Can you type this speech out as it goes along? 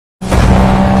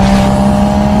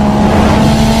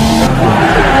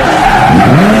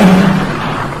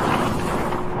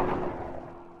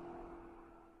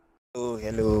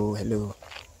Hello.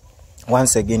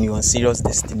 Once again, you're on Serious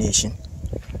Destination,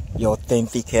 your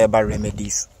authentic herbal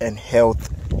remedies and health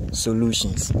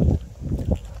solutions.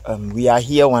 We are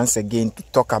here once again to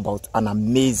talk about an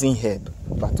amazing herb,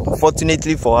 but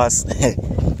unfortunately for us,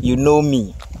 you know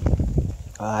me,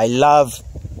 I love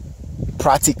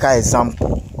practical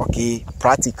example. Okay,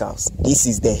 practicals. This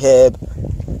is the herb,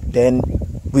 then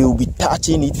we'll be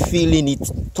touching it, feeling it,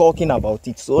 talking about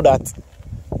it, so that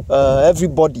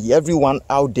everyone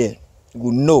out there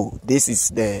will know this is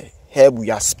the herb we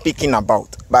are speaking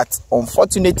about. But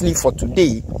unfortunately for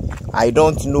today, I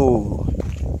don't know.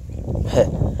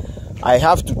 I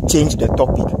have to change the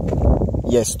topic.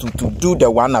 Yes, to do the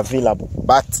one available,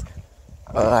 but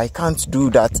I can't do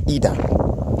that either.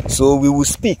 So we will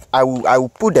speak. I will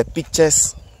put the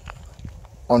pictures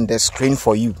on the screen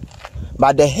for you.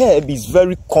 But the herb is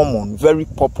very common, very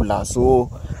popular.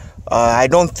 So I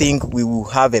don't think we will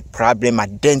have a problem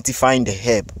identifying the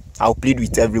herb. I'll plead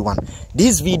with everyone.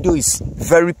 This video is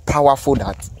very powerful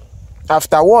that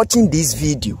after watching this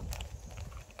video,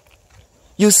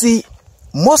 you see,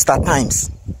 most of the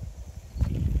times,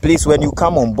 please, when you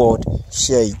come on board,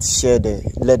 share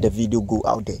it, let the video go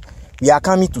out there. We are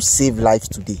coming to save life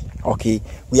today, okay?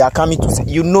 We are coming to save,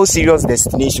 you know, Serious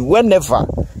Destination. Whenever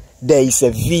there is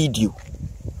a video,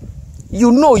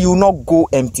 you know you will not go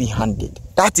empty-handed.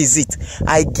 That is it.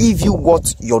 I give you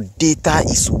what your data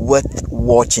is worth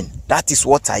watching. That is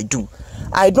what I do.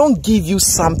 I don't give you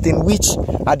something which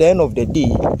at the end of the day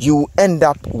you end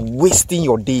up wasting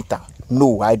your data.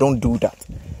 No, I don't do that.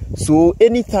 So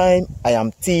anytime I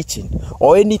am teaching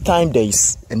or anytime there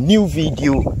is a new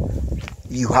video,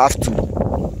 you have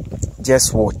to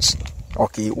just watch.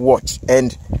 Okay, watch.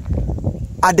 And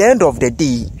at the end of the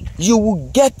day, you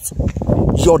will get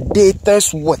your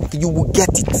data's worth. You will get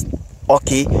it.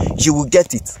 Okay, you will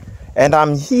get it. And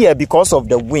I'm here because of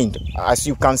the wind. As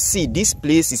you can see, this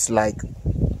place is like,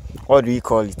 what do we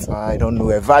call it? I don't know,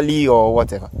 a valley or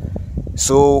whatever.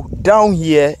 So down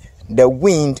here, the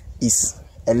wind is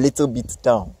a little bit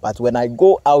down. But when I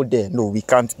go out there, no, we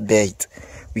can't bear it.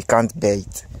 We can't bear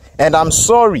it. And I'm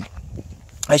sorry.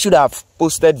 I should have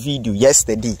posted video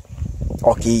yesterday.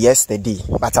 Okay, yesterday.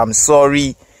 But I'm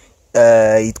sorry.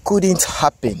 It couldn't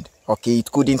happen. Okay, it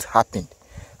couldn't happen.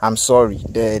 I'm sorry.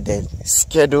 The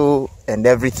schedule and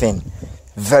everything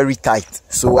very tight.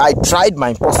 So I tried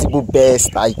my possible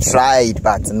best. I tried,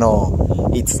 but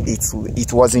no,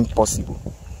 it wasn't possible.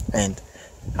 And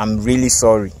I'm really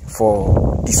sorry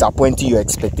for disappointing your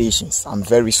expectations. I'm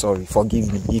very sorry.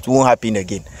 Forgive me. It won't happen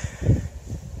again.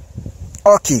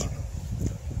 Okay.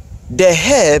 The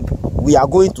herb we are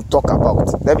going to talk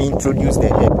about. Let me introduce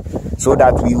the herb so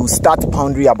that we will start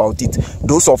pondering about it.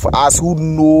 Those of us who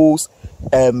knows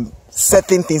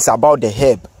certain things about the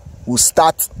herb will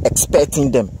start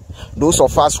expecting them. Those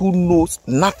of us who knows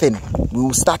nothing, we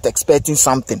will start expecting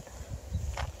something.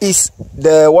 Is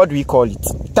the, what do we call it?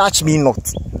 Touch me not.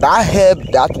 That herb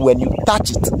that when you touch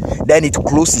it, then it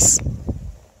closes.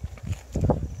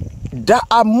 That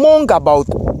among about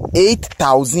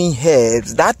 8,000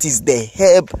 herbs, that is the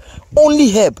herb,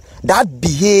 only herb that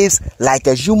behaves like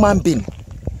a human being.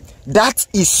 That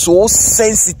is so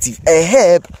sensitive. A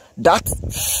herb that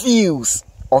feels,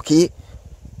 okay,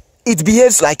 it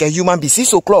behaves like a human being.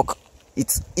 6 o'clock,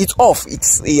 it's off.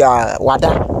 It's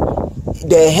wada.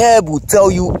 The herb will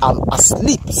tell you I'm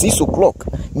asleep. 6 o'clock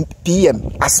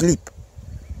p.m. asleep.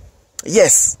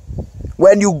 Yes.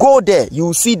 When you go there, you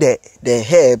will see the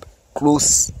herb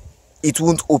close. It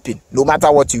won't open, no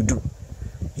matter what you do.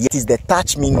 It is the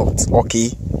touch me not, okay?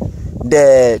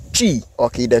 The tree,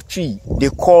 okay, the tree, they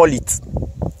call it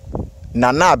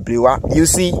Nana Brewa. You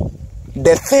see,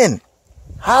 the thing,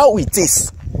 how it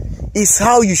is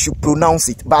how you should pronounce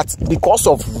it. But because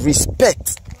of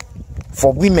respect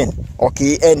for women,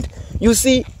 okay, and you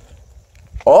see,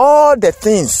 all the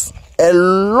things, a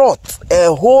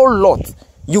whole lot,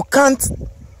 you can't,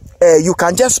 you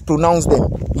can just pronounce them.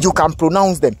 You can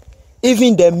pronounce them.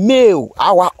 Even the male,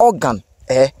 our organ,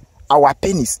 our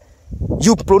penis,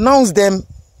 you pronounce them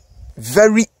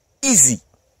very easy.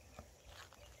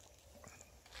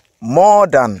 More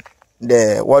than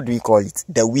the, what do we call it,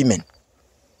 the women.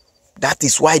 That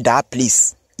is why that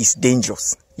place is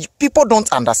dangerous. People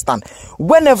don't understand.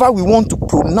 Whenever we want to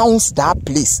pronounce that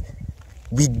place,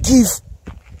 we give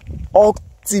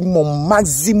optimum,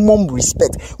 maximum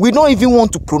respect. We don't even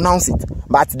want to pronounce it.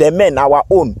 But the men, our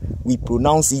own, we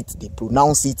pronounce it, they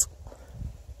pronounce it.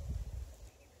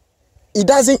 It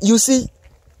doesn't, you see,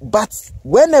 but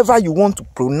whenever you want to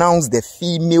pronounce the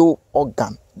female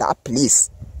organ, that place.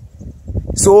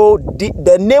 So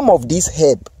the name of this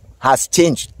herb has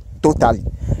changed totally.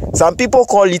 Some people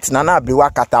call it Nana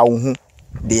Abrewa Katauhu.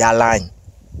 They are lying.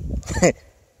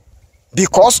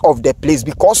 Because of the place,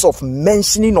 because of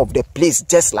mentioning of the place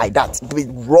just like that,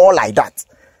 raw like that.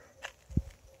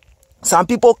 Some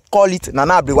people call it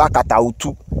Nana Abrewa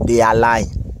Katautu. They are lying.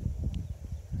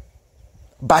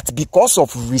 But because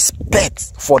of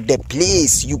respect for the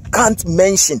place, you can't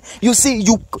mention. You see,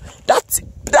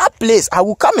 that place, I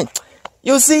will come in.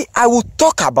 You see, I will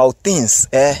talk about things.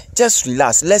 Just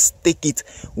relax. Let's take it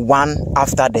one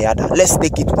after the other. Let's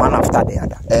take it one after the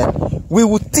other. We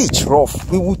will teach,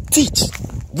 Rolf. We will teach.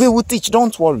 We will teach.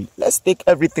 Don't worry. Let's take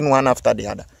everything one after the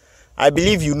other. I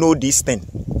believe you know this thing,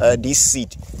 this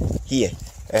seed here.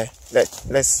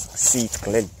 Let's see it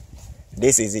clearly.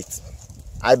 This is it.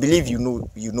 I believe you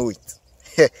know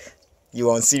it.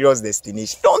 You're on serious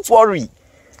destination. Don't worry.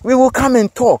 We will come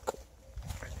and talk.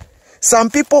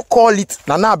 Some people call it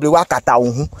Nana Abrewa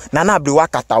Katauhu, Nana Abrewa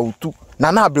Katautu,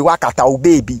 Nana Abrewa Katau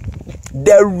baby.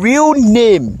 The real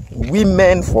name,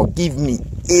 women forgive me,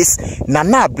 is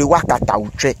Nana Abrewa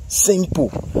Katautre.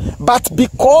 Simple. But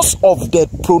because of the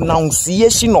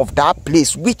pronunciation of that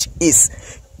place, which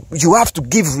is, you have to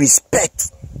give respect,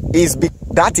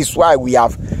 that is why we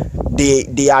have,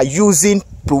 they are using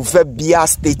proverbial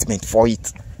statement for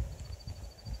it.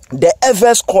 The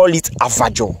others call it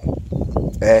Avajo.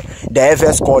 The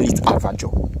others call it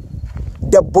Avajo.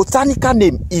 The botanical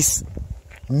name is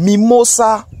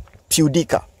Mimosa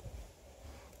Pudica.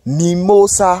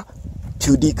 Mimosa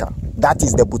Pudica. That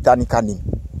is the botanical name.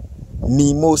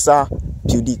 Mimosa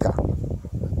Pudica.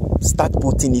 Start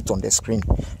putting it on the screen.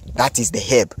 That is the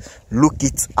herb. Look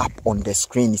it up on the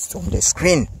screen. It's on the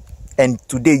screen. And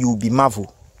today you will be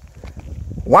marvel.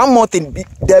 One more thing.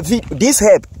 This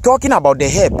herb, talking about the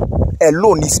herb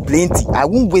alone is plenty. I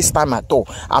won't waste time at all.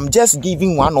 I'm just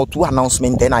giving one or two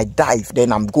announcements, then I dive,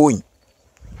 then I'm going.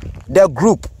 The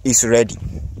group is ready.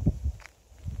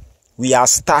 We are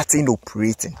starting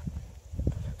operating.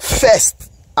 1st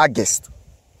August,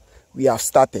 we have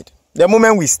started. The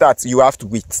moment we start, you have to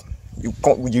wait.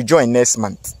 You join next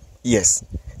month. Yes,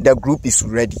 the group is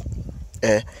ready.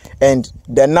 And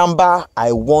the number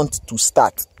I want to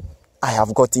start, I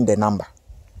have gotten the number.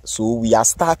 So we are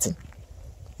starting.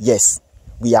 Yes,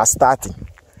 we are starting.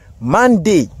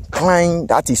 Monday, client,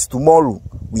 that is tomorrow,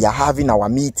 we are having our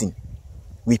meeting.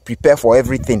 We prepare for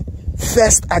everything.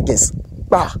 1st August,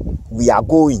 we are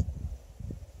going.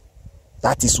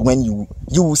 That is when you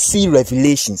will see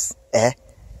revelations.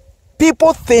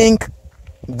 People think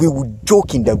we will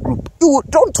joke in the group.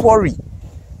 Don't worry.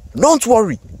 Don't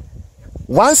worry.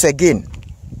 Once again,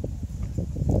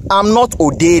 I'm not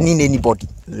ordaining anybody.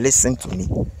 Listen to me.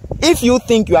 If you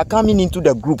think you are coming into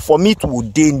the group for me to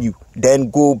ordain you,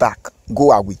 then go back,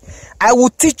 go away. I will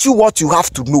teach you what you have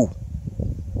to know.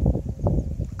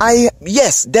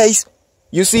 Yes, there is,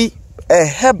 you see, a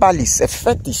herbalist, a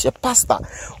fetish, a pastor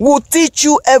will teach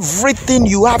you everything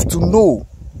you have to know.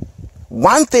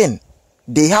 One thing,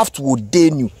 they have to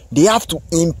ordain you. They have to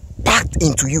impact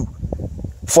into you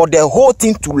for the whole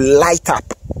thing to light up.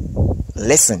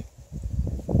 Listen,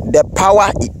 the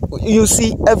power, you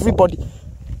see, everybody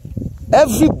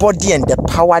and the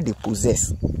power they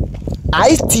possess.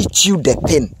 I teach you the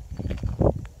thing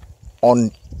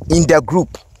in the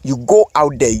group. You go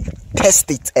out there, you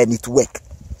test it, and it works.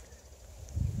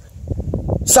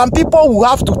 Some people will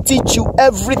have to teach you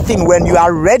everything when you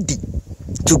are ready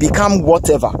to become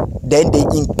whatever. Then they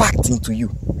impact into you.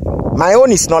 My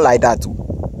own is not like that.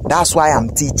 That's why I'm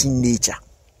teaching nature.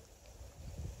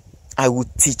 I will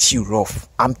teach you rough.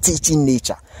 I'm teaching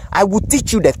nature. I will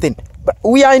teach you the thing. But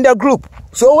we are in the group.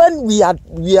 So when we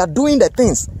are doing the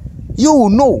things, you will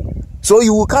know. So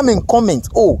you will come and comment,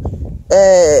 oh,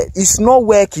 it's not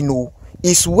working, oh,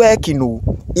 it's working, oh,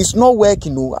 it's not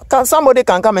working, oh. Somebody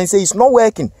can come and say it's not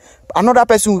working. Another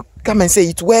person will come and say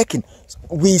it's working.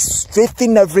 We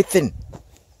straighten everything.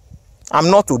 I'm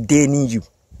not ordaining you.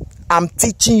 I'm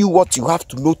teaching you what you have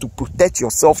to know to protect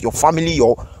yourself, your family,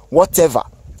 your whatever.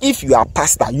 If you are a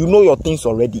pastor, you know your things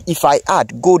already. If I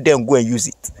add, go there and go and use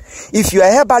it. If you are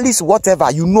a herbalist,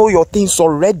 whatever, you know your things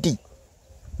already.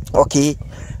 Okay?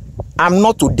 I'm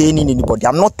not ordaining anybody.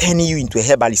 I'm not turning you into a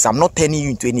herbalist. I'm not turning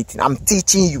you into anything. I'm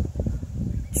teaching you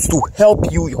to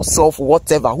help you yourself,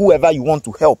 whatever, whoever you want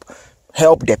to help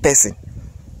the person.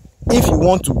 If you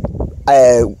want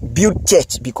to build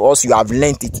church because you have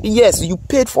learned it, yes, you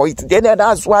paid for it. Then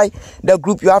that's why the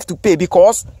group you have to pay,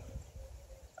 because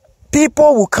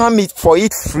people will come for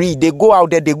it free. They go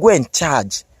out there, they go and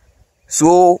charge.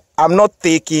 So I'm not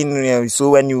taking,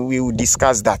 so when we will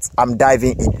discuss that, I'm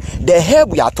diving in. The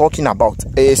herb we are talking about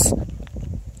is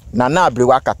Nana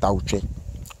Abrewa Katauche.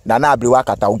 Nana Abrewa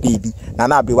Katao baby,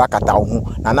 Nana Abrewa Katao,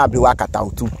 Nana Abrewa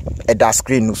Katao too. At that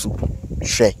screen, no so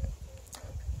share.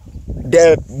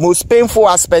 The most painful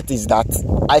aspect is that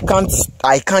I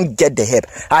can't get the help.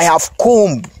 I have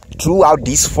combed throughout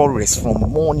this forest from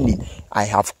morning. I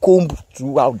have combed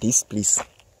throughout this place.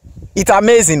 It's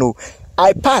amazing, oh.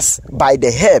 I pass by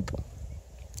the herb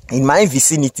in my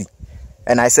vicinity,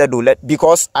 and I said, oh,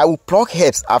 because I will pluck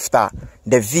herbs after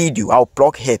the video. I'll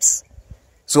pluck herbs.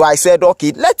 So I said,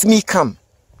 okay, let me come,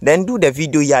 then do the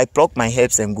video here. I pluck my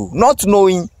herbs and go, not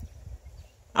knowing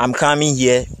I'm coming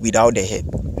here without the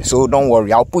herb. So don't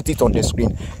worry, I'll put it on the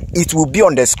screen. It will be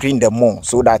on the screen the more,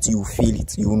 so that you feel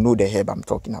it. You know the herb I'm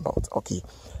talking about. Okay.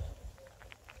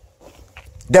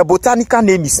 The botanical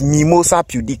name is Mimosa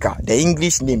Pudica. The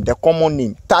English name, the common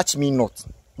name, touch me not.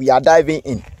 We are diving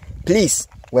in. Please,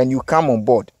 when you come on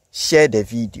board, share the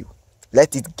video.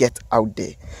 Let it get out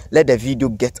there. Let the video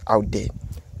get out there.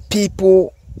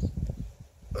 People,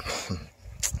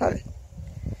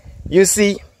 you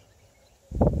see,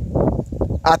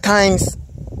 at times,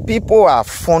 people are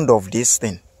fond of this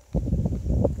thing.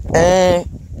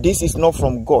 This is not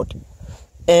from God.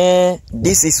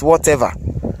 This is whatever.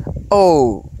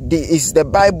 Oh, it's the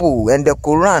Bible and the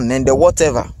Quran and the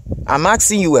whatever. I'm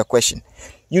asking you a question.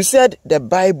 You said the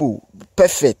Bible,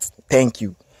 perfect, thank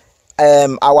you.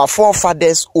 Our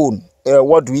forefathers own,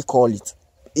 what do we call it?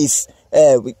 Is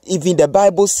even the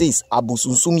Bible says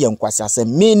abusunsum yenkwasiase,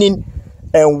 meaning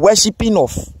worshipping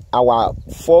of our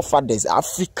forefathers,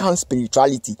 African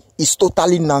spirituality is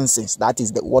totally nonsense. That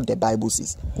is what the Bible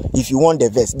says. If you want the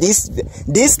verse, this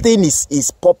thing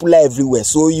is popular everywhere.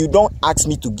 So you don't ask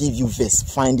me to give you verse.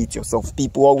 Find it yourself.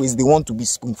 People always, they want to be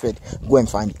spoon-fed. Go and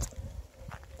find it.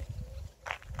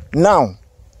 Now,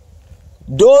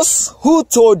 those who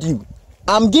told you,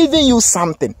 I'm giving you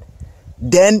something,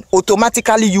 then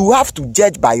automatically you have to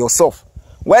judge by yourself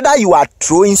whether you are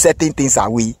throwing certain things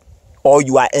away or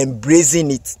you are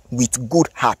embracing it with good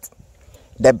heart.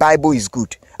 The Bible is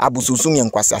good.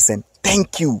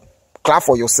 Thank you. Clap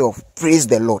for yourself. Praise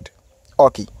the Lord.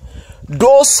 Okay.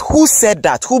 Those who said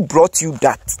that, who brought you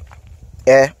that,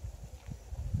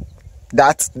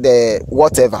 that the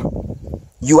whatever,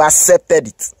 you accepted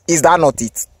it. Is that not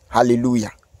it?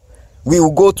 Hallelujah. We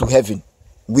will go to heaven.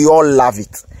 We all love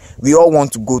it. We all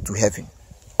want to go to heaven.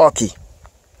 Okay.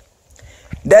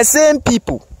 The same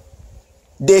people,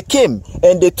 they came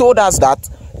and they told us that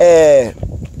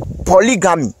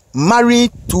polygamy, marry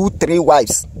 2-3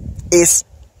 wives, is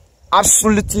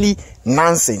absolutely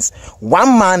nonsense.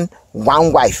 One man,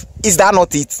 one wife. Is that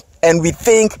not it? And we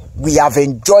think we have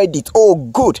enjoyed it. Oh,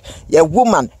 good. A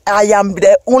woman. I am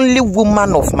the only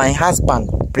woman of my husband.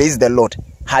 Praise the Lord.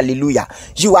 Hallelujah.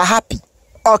 You are happy.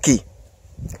 Okay.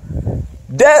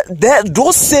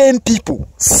 Those same people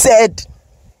said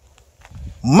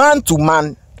man to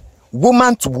man,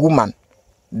 woman to woman.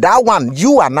 That one,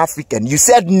 you are an African. You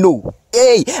said no.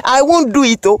 Hey, I won't do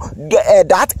it. Oh,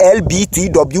 that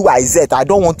LBTWIZ, I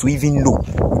don't want to even know.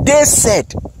 They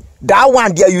said that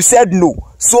one there, you said no.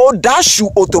 So that should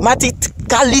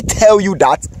automatically tell you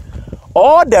that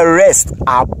all the rest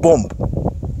are bomb.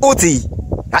 Oti,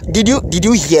 did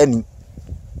you hear me?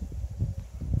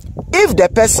 If the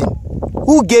person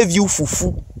who gave you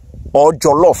fufu or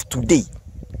jollof today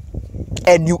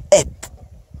and you ate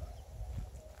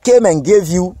came and gave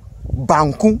you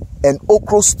banku and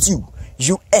okra stew,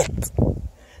 you ate.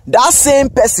 That same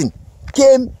person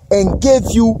came and gave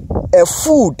you a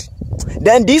food.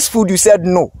 Then this food you said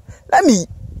no. Let me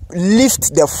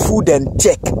lift the food and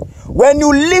check. When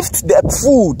you lift the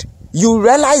food, you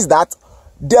realize that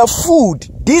the food,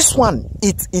 this one,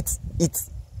 it's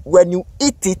when you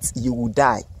eat it, you will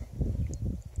die.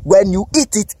 When you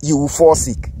eat it, you will fall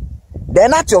sick.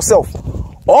 Then ask yourself,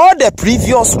 all the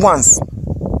previous ones,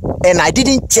 and I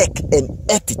didn't check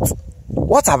and ate it,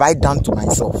 what have I done to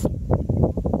myself?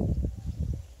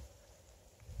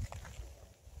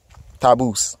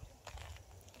 Taboos.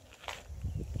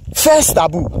 First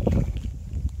taboo.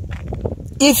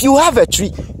 If you have a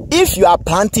tree, if you are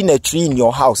planting a tree in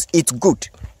your house, it's good.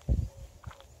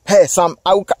 Hey,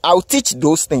 I'll teach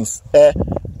those things.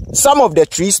 Some of the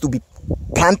trees to be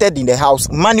planted in the house,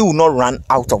 money will not run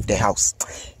out of the house.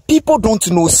 People don't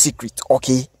know secret,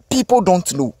 okay? People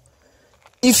don't know.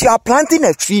 If you are planting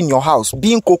a tree in your house,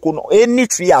 being coconut, any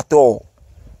tree at all,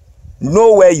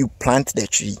 know where you plant the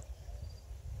tree.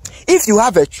 If you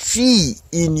have a tree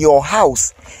in your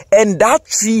house and that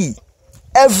tree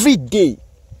every day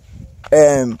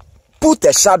put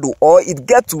a shadow, or it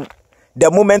get to the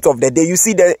moment of the day, you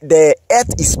see the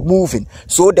earth is moving,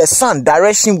 so the sun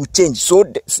direction will change, so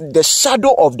the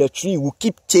shadow of the tree will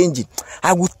keep changing.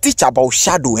 I will teach about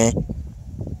shadow.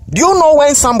 Do you know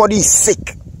when somebody is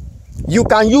sick, you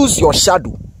can use your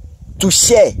shadow to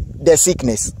share the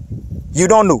sickness? You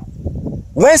don't know.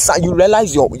 When you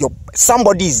realize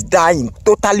somebody is dying,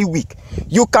 totally weak,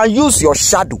 you can use your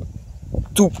shadow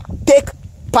to take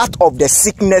part of the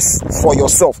sickness for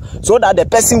yourself, so that the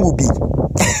person will be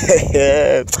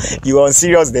you are on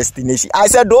serious destination. I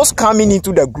said those coming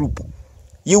into the group,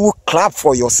 you will clap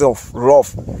for yourself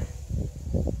rough.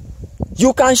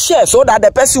 You can share so that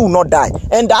the person will not die.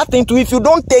 And that thing too, if you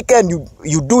don't take care and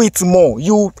you do it more,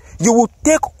 you will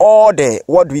take all the,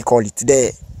 what do we call it,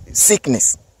 the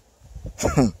sickness.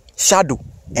 Shadow.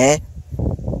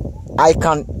 I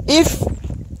can, if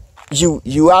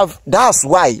you have, that's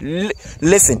why,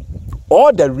 listen,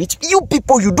 all the rich, you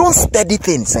people, you don't study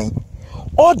things,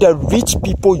 all the rich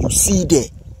people you see there,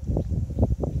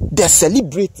 the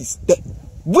celebrities,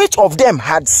 which of them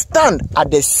had stand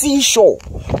at the seashore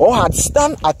or had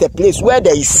stand at a place where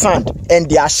there is sand and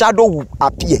their shadow will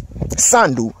appear?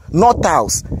 Sand, not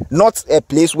house, not a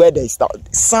place where there is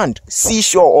sand,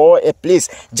 seashore, or a place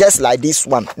just like this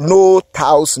one. No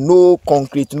tiles, no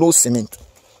concrete, no cement.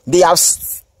 They have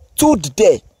stood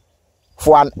there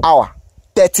for an hour,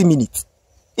 30 minutes,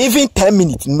 even 10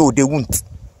 minutes. No, they won't.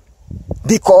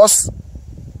 Because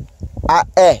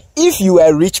if you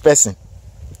are a rich person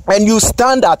and you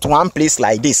stand at one place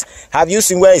like this, have you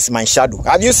seen where is my shadow?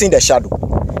 Have you seen the shadow?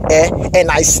 And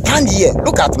I stand here,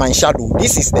 look at my shadow.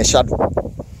 This is the shadow.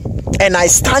 And I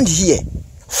stand here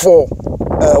for,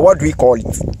 what do we call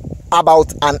it?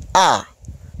 About an hour,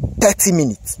 30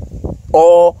 minutes.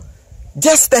 Or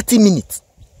just 30 minutes.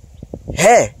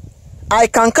 Hey, I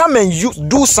can come and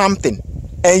do something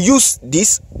and use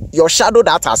this, your shadow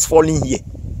that has fallen here.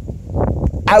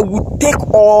 I would take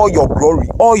all your glory,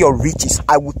 all your riches.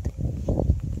 I would.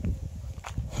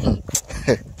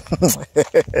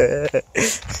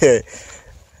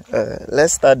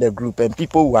 Let's start the group and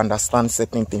people will understand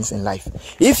certain things in life.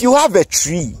 If you have a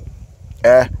tree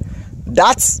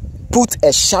that put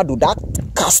a shadow, that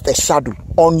cast a shadow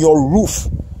on your roof,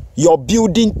 your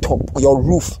building top, your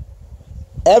roof,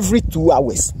 every 2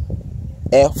 hours,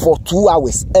 for 2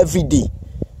 hours every day,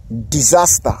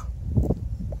 disaster,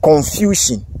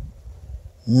 confusion,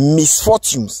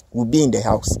 misfortunes will be in the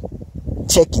house.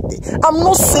 Check it. I'm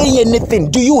not saying anything.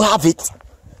 Do you have it?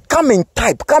 Come and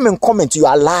type, come and comment. You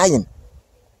are lying.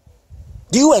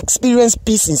 Do you experience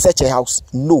peace in such a house?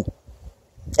 No.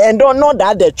 And don't know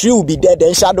that the tree will be there,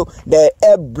 then shadow, the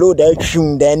air blow,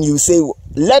 then you say,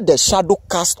 let the shadow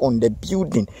cast on the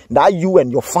building, that you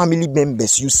and your family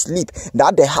members, you sleep,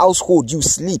 that the household, you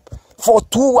sleep for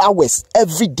 2 hours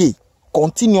every day,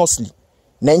 continuously.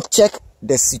 Then check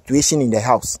the situation in the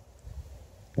house.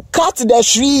 Cut the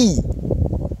tree.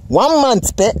 1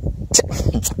 month.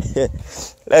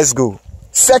 Let's go.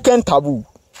 Second taboo.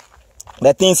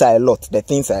 The things are a lot. The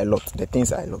things are a lot. The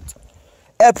things are a lot.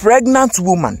 A pregnant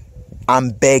woman,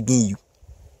 I'm begging you,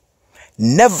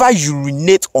 never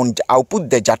urinate on, I'll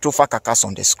put the Jatropha carcass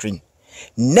on the screen.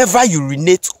 Never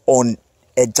urinate on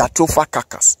a Jatropha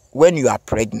carcass when you are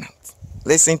pregnant.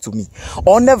 Listen to me.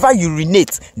 Or never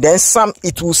urinate, then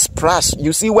it will splash.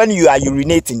 You see, when you are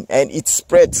urinating and it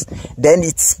spreads, then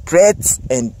it spreads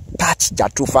and touch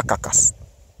Jatropha carcass.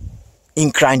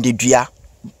 In Krandedria,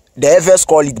 the others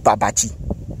call it Babaji.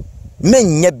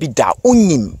 Men yebida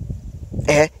unim.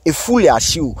 A fully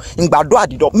ashu in Badua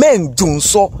did not men do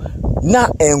so na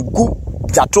engu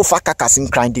Jatropha carcass in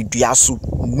Krandedria su.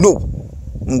 No.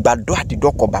 In Badua did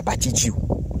not call Babaji you.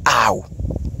 Ow.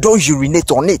 Don't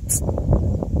urinate on it.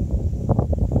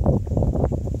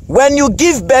 When you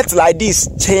give birth like this,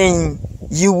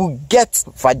 you will get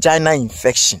vaginal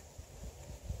infection.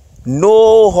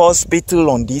 No hospital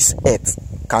on this earth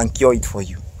can cure it for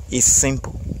you. It's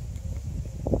simple.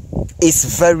 It's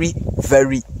very,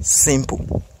 very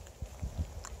simple.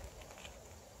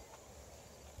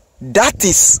 That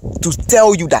is to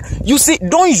tell you that. You see,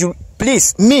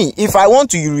 please, me, if I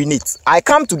want to urinate, I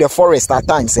come to the forest at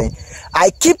times, I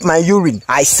keep my urine,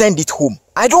 I send it home.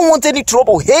 I don't want any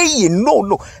trouble. Hey,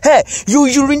 no. Hey, you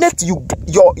urinate, your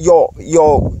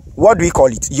what do we call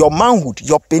it? Your manhood,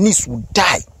 your penis will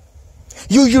die.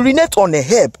 You urinate on a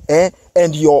herb,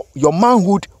 and your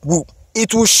manhood will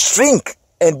shrink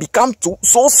and become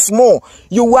so small.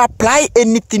 You will apply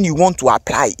anything you want to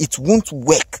apply. It won't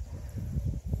work.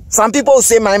 Some people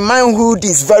say my manhood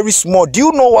is very small. Do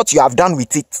you know what you have done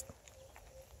with it?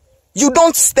 You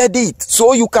don't study it,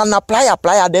 so you can apply. At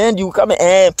the end, you come,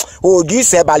 oh,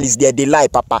 this herbal is there. They lie,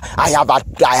 Papa. I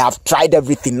have tried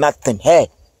everything, nothing. Hey,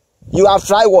 you have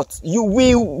tried what?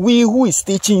 We who is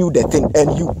teaching you the thing,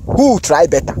 and you who will try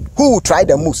better, who will try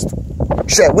the most.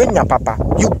 Sure, when your Papa,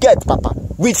 you get Papa.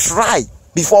 We try.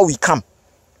 before we come.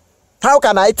 How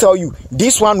can I tell you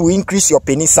this one will increase your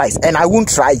penis size and I won't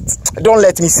try it? Don't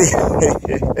let me say.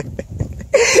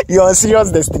 You're on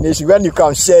serious destination. When you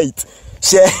come, share it.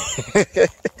 Share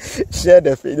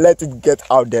let it get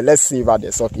out there. Let's save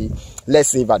others, okay?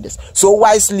 Let's save others. So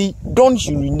wisely, don't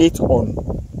urinate on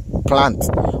plants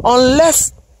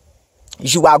unless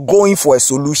you are going for a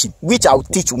solution, which I'll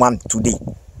teach one today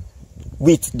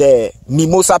with the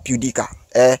Mimosa Pudica.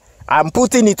 I'm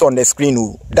putting it on the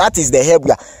screen. That is the herb.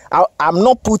 I'm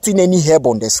not putting any herb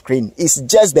on the screen. It's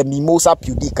just the Mimosa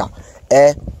Pudica.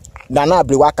 Nana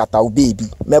brewa kata baby.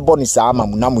 Meboni sa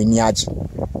mamunamu niaji.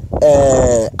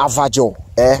 Avajo.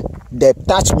 The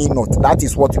touch me not. That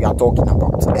is what we are talking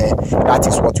about. That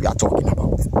is what we are talking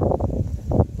about.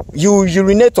 You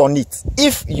urinate on it.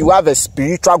 If you have a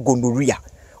spiritual gonorrhea,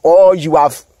 or you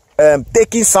have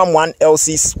taken someone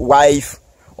else's wife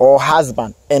or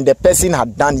husband and the person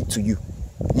had done it to you,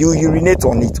 you urinate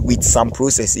on it with some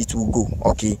process, it will go,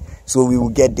 okay? So we will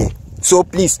get there. So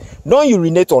please don't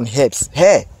urinate on herbs.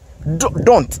 Hey,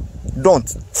 don't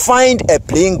find a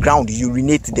playing ground,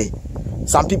 urinate there.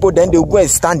 Some people then they'll go and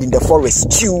stand in the forest.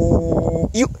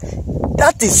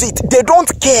 That is it. They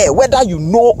don't care whether you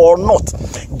know or not.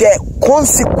 The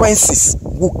consequences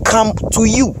will come to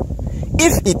you.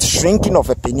 If it's shrinking of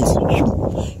a penis, you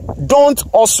don't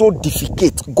also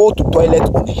defecate, go to toilet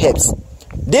on herbs.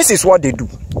 This is what they do.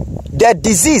 The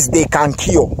disease they can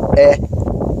cure.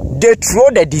 They throw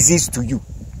the disease to you.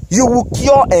 You will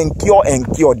cure and cure and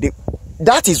cure.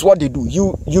 That is what they do.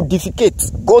 You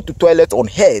defecate, go to toilet on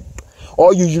herb,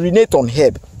 or you urinate on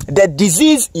herb. The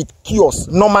disease it cures,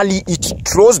 normally it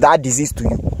throws that disease to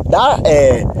you. That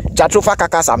Jatropha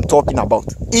cacas I'm talking about,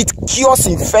 it cures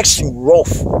infection,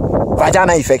 rough,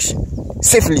 vaginal infection,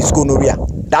 syphilis, gonorrhea.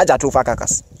 That Jatropha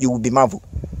cacas, you will be marvel.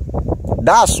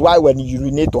 That's why when you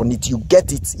urinate on it, you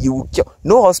get it, you will cure.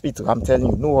 No hospital, I'm telling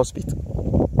you, no hospital.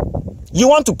 You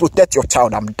want to protect your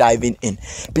child, I'm diving in.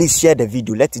 Please share the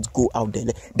video, let it go out there.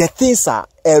 The things are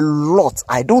a lot.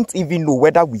 I don't even know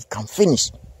whether we can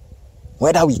finish.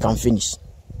 Okay,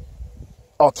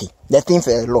 the things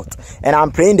are a lot. And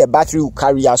I'm praying the battery will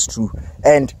carry us through.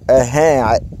 And,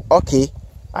 okay,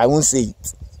 I won't say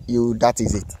it. That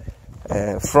is it.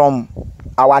 From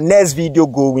our next video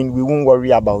going, we won't worry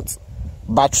about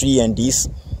battery and these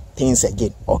things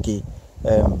again, okay?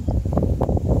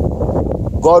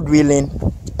 God willing,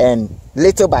 and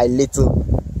little by little,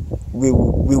 we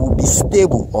will be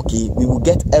stable, okay? We will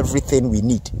get everything we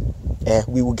need.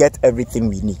 We will get everything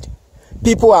we need.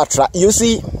 People are trying. You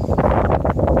see,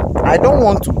 I don't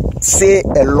want to say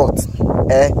a lot,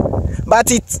 but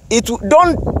it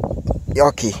don't.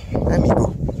 Okay, let me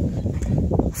go.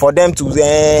 For them to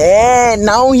say,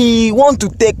 now he want to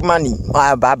take money.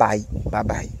 Bye bye.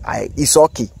 It's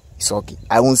okay.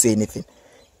 I won't say anything.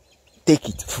 Take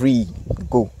it free.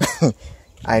 Go.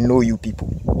 I know you people.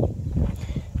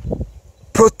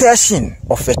 Protection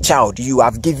of a child. You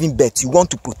have given birth. You want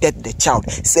to protect the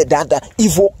child. Say that the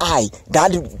evil eye.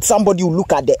 That somebody will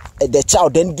look at the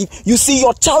child then give. You see,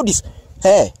 your child is.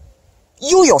 Hey,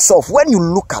 you yourself. When you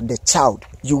look at the child,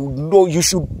 you know you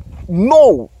should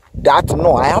know that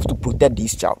no, I have to protect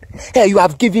this child. Hey, you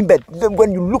have given birth.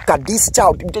 When you look at this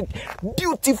child, the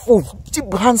beautiful,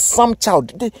 handsome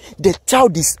child. The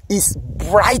child is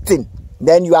brightened.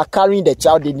 Then you are carrying the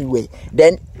child anyway.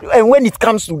 Then, and when it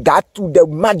comes to that, to the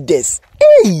mothers,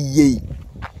 hey,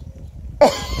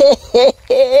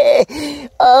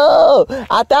 oh,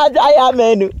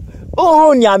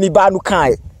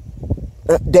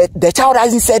 the child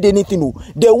hasn't said anything.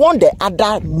 They want the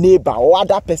other neighbor or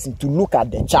other person to look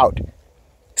at the child.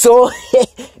 So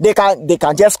they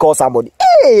can just call somebody.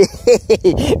 Hey,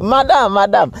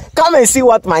 madam, come and see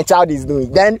what my child is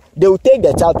doing. Then they will take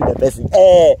the child to the person.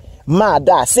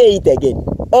 Mother, say it again.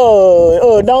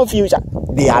 Oh, don't future.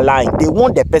 They are lying. They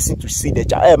want the person to see the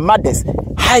child. Mothers,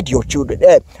 hide your children.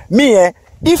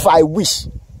 If I wish,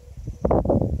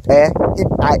 I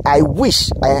wish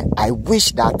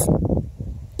that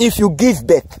if you give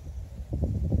birth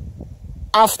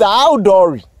after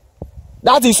outdooring,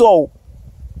 that is all.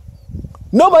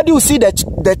 Nobody will see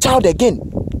the child again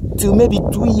till maybe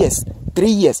 2 years, 3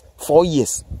 years, 4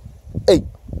 years. Hey.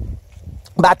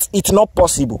 But it's not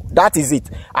possible. That is it.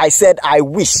 I said I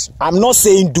wish. I'm not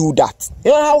saying do that.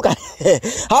 You know,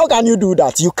 how can you do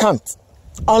that? You can't.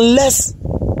 Unless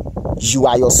you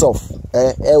are yourself.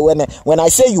 When I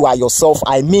say you are yourself,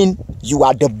 I mean you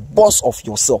are the boss of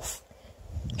yourself.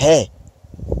 Hey,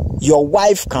 your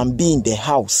wife can be in the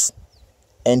house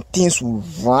and things will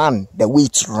run the way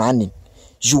it's running.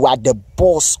 You are the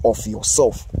boss of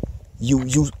yourself.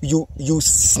 You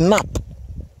snap.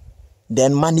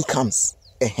 Then money comes.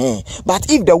 But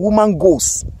if the woman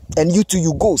goes and you too,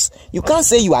 you goes, you can't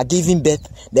say you are giving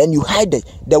birth, then you hide it.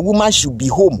 The woman should be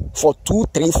home for 2,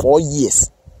 3, 4 years.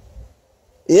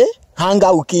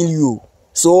 Hunger will kill you.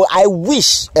 So I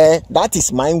wish, that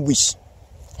is my wish.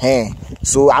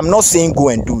 So I'm not saying go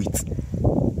and do it.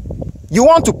 You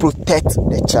want to protect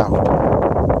the child.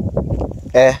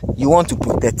 You want to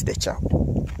protect the child.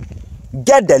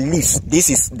 Get the leaves. This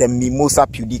is the Mimosa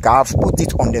Pudica. I've put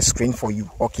it on the screen for you.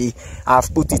 Okay,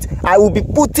 I've put it. I will be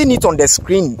putting it on the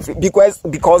screen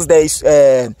because there is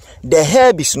the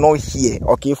herb is not here.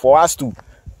 Okay, for us to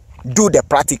do the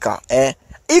practical.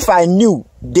 If I knew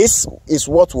this is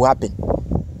what will happen,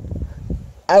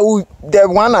 I would, the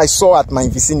one I saw at my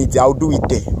vicinity, I'll do it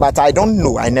there. But I don't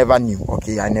know. I never knew.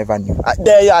 Okay, I never knew.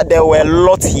 There were a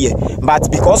lot here, but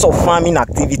because of farming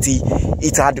activity,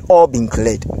 it had all been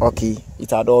cleared. Okay,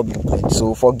 it had all been cleared.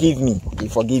 So forgive me. Okay,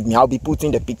 forgive me. I'll be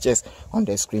putting the pictures on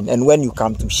the screen, and when you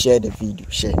come to share the video,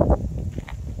 share.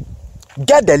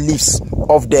 Get the leaves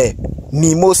of the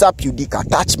Mimosa Pudica.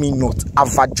 Touch me not.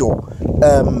 Avajo.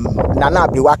 Nana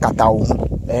Abiwa Katao.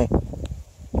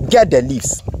 Get the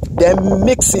leaves. Then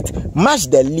mix it, mash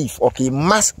the leaf, okay,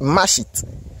 mash it.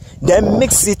 Then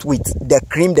mix it with the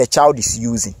cream the child is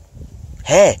using.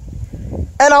 And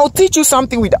I'll teach you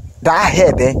something with that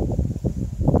herb.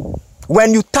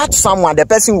 When you touch someone, the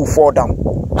person will fall down.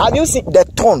 Have you seen the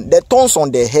thorns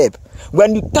on the herb?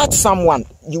 When you touch someone,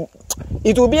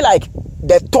 it will be like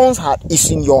the thorns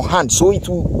is in your hand, so it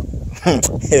will.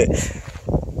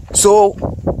 So,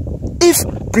 if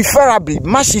preferably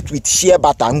mash it with shea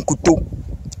butter and kuto.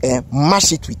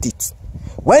 Mash it with it.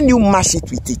 When you mash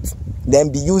it with it, then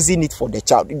be using it for the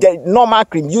child. The normal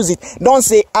cream, use it. Don't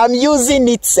say I'm using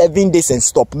it 7 days and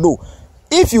stop. No.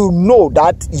 If you know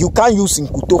that you can't use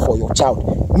Inkuto for your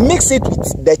child, mix it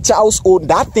with the child's own.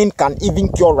 That thing can even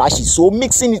cure rashes. So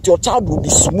mixing it, your child will be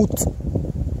smooth.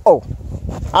 Oh,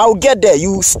 I'll get there.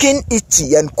 You skin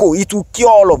itchy and cold, it will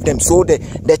cure all of them. So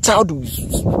the child will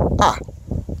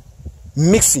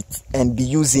mix it and be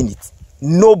using it.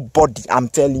 Nobody, I'm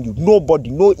telling you, nobody,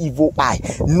 no evil eye,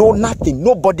 no nothing,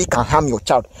 nobody can harm your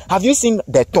child. Have you seen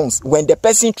the thorns? When the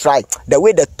person tries, the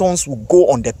way the thorns will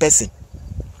go on the person.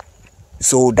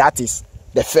 So that is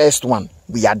the first one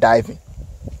we are diving.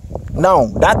 Now,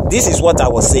 this is what I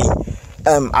was saying.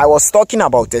 I was talking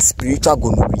about a spiritual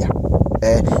gonorrhea.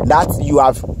 That you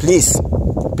have place.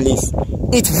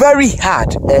 It's very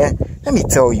hard. Let me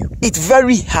tell you, it's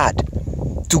very hard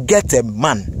to get a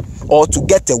man or to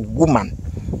get a woman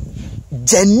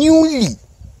genuinely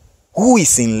who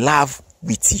is in love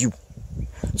with you.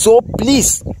 So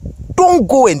please, don't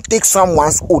go and take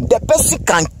someone's own. The person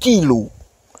can kill you.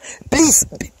 Please,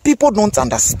 people don't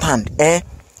understand.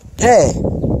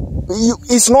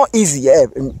 It's not easy.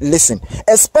 Listen,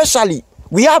 especially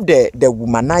we have the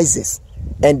womanizers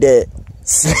and the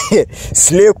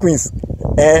slave queens.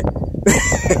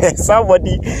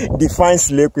 Somebody defines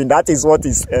slave queen. That is what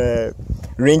is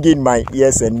ringing my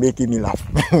ears and making me laugh.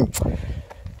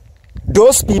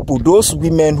 Those people, those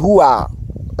women who are,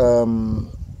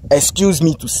 excuse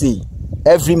me to say,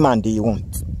 every man they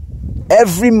want.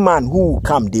 Every man who will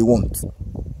come, they want.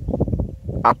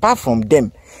 Apart from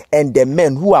them and the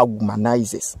men who are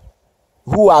womanizers,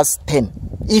 who has 10.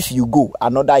 If you go,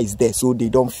 another is there, so they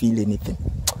don't feel anything.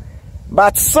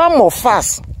 But some of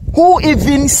us who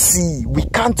even see we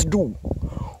can't do,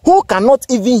 who cannot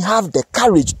even have the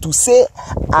courage to say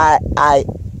I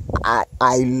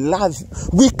love you.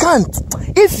 We can't.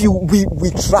 If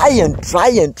we try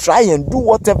and do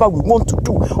whatever we want to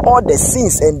do, all the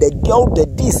sins and the girl, the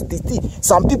this.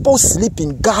 Some people sleep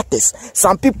in gutters.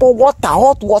 Some people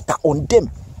hot water on them,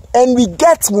 and we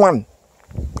get one,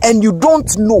 and you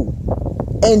don't know.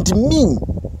 And me,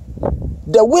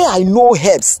 the way I know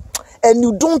herbs, and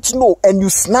you don't know, and you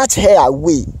snatch hair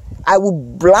away, I will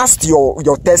blast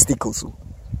your testicles.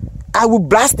 I will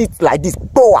blast it like this.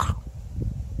 Power.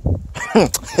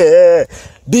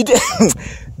 Be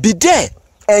there.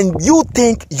 And you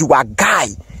think you are guy.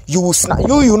 You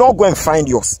will not go and find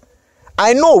yours.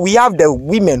 I know we have the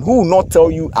women who will not tell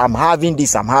you I'm having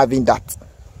this, I'm having that.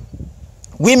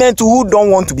 Women too who don't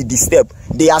want to be disturbed.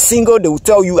 They are single, they will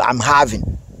tell you I'm having.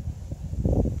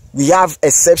 We have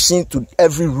exception to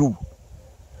every rule.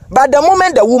 But the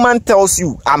moment the woman tells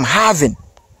you, I'm having,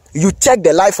 you check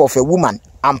the life of a woman,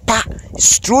 and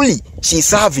truly,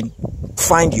 she's having,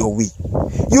 find your way.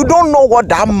 You don't know what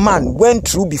that man went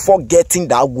through before getting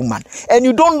that woman. And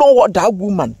you don't know what that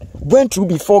woman went through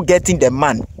before getting the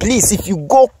man. Please, if you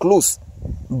go close,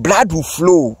 blood will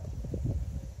flow.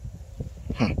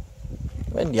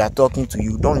 When they are talking to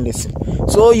you, don't listen.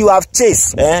 So you have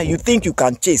chased, you think you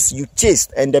can chase. You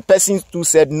chased, and the person too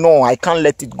said, no, I can't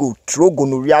let it go. Throw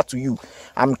gonorrhea to you.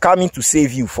 I'm coming to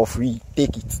save you for free.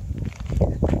 Take it.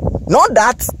 Not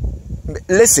that,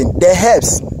 listen, the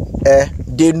herbs,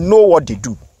 they know what they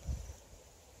do.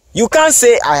 You can't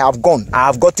say, I have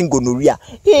gotten gonorrhea.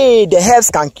 Hey, the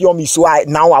herbs can cure me, so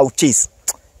now I'll chase.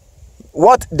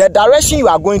 What the direction you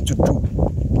are going to do?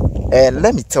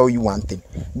 Let me tell you one thing.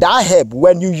 That herb,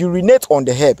 when you urinate on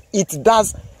the herb, it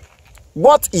does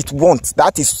what it wants.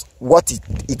 That is what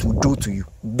it will do to you.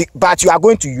 But you are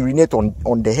going to urinate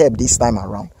on the herb this time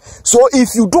around. So if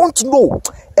you don't know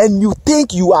and you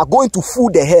think you are going to fool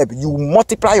the herb, you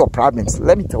multiply your problems.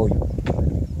 Let me tell you.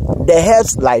 The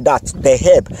herbs like that, the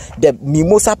herb, the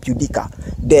Mimosa Pudica,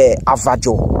 the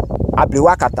Avajo,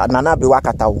 Abrewakata, Nana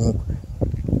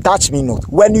Abrewakata, touch me not.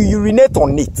 When you urinate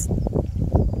on it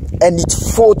and it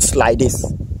folds like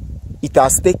this, it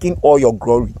has taken all your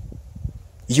glory.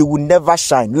 You will never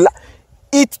shine.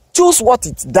 It choose what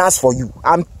it does for you.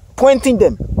 I'm pointing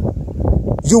them.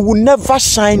 You will never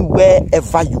shine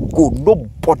wherever you go.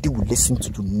 Nobody will listen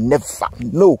to you. Never.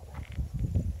 No.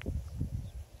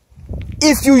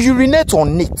 If you urinate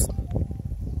on it,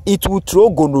 it will throw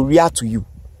gonorrhea to you.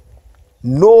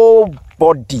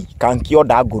 Nobody can cure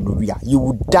that gonorrhea. You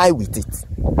will die with it.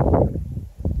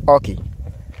 Okay.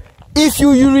 If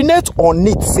you urinate on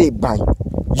it, say by,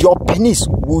 your penis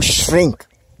will shrink.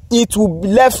 It will be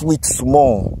left with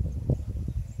small.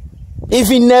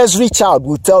 Even nursery child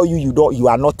will tell you you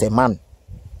are not a man.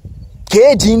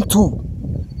 Caging too,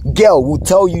 girl will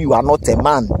tell you are not a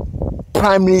man.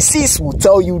 Primary 6 will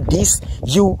tell you this,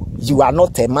 you are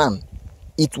not a man.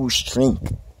 It will shrink.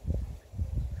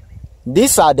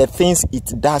 These are the things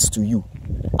it does to you,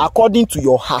 according to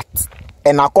your heart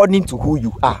and according to who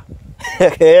you are.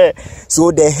 So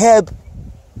the herb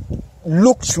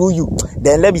look through you,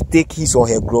 then let me take his or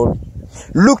her glory.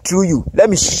 Look through you, let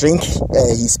me shrink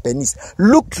his penis.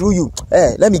 Look through you,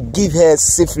 let me give her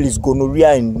syphilis,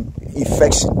 gonorrhea, and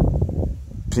infection.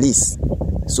 Please.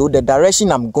 So the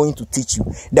direction I'm going to teach you,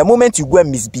 the moment you go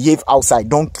and misbehave outside,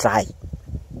 don't try.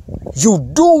 You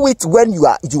do it when you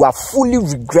are fully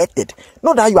regretted.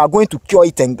 Not that you are going to cure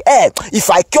it and if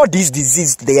I cure this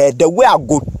disease, the way I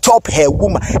go chop her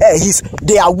woman,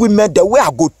 they are women, the way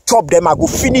I go chop them, I go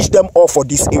finish them all for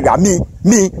this area.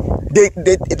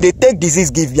 They take disease,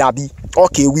 give yabi.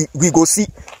 Okay, we go see,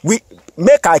 we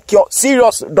make I cure.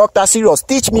 Serious, Dr. Serious,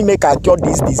 teach me make I cure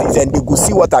this disease, and they go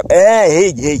see what I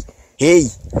hey,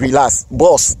 relax,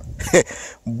 boss.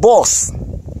 Boss.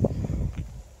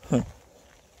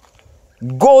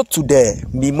 Go to the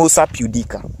Mimosa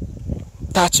Pudica.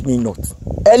 Touch me not.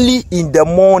 Early in the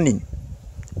morning.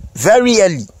 Very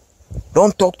early.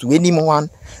 Don't talk to anyone.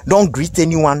 Don't greet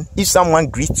anyone. If someone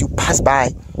greets you, pass by.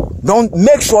 Don't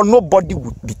make sure nobody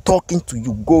will be talking to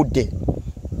you. Go there.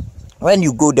 When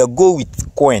you go there, go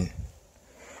with coin.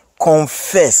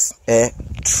 Confess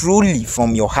truly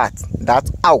from your heart that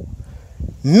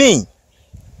me,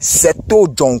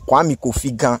 Seto John Kwame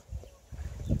Kofigan,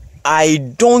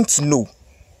 I don't know.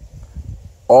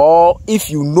 Or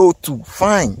if you know too,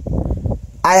 fine.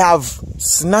 I have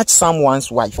snatched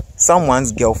someone's wife,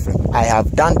 someone's girlfriend. I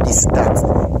have done this, that,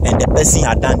 and the person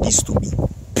had done this to me.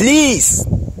 Please,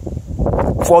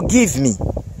 forgive me.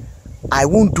 I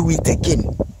won't do it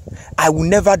again. I will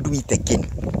never do it again.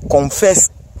 Confess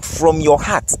from your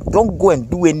heart. Don't go and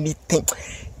do anything.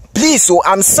 Please, so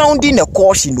I'm sounding a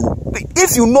caution.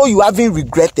 If you know you haven't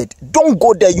regretted, don't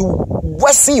go there. You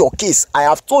worsen your case. I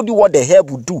have told you what the herb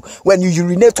will do when you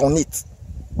urinate on it.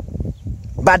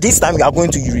 But this time you are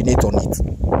going to urinate on it.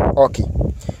 Okay.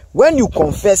 When you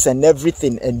confess and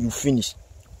everything and you finish,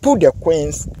 put the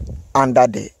coins under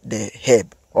the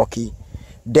herb. Okay.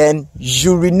 Then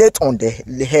urinate on the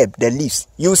herb, the leaves.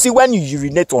 You see, when you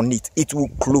urinate on it, it will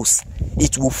close.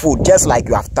 It will fold just like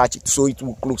you have touched it. So it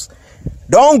will close.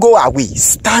 Don't go away.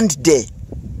 Stand there.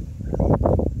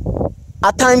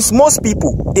 At times, most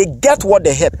people, they get what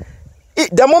they have.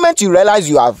 The moment you realize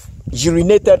you have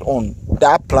urinated on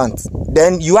that plant,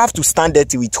 then you have to stand there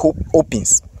till it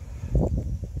opens.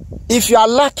 If you are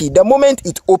lucky, the moment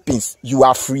it opens, you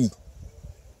are free.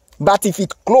 But if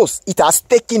it closed, it has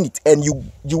taken it and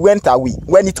you went away.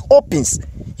 When it opens,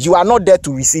 you are not there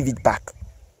to receive it back.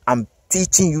 I'm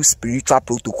teaching you spiritual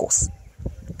protocols.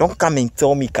 Don't come and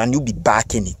tell me, can you be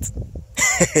back in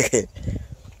it?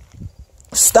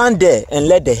 Stand there and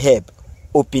let the herb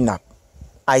open up.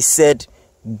 I said,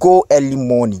 go early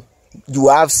morning. You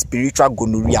have spiritual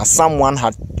gonorrhea. Someone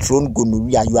had thrown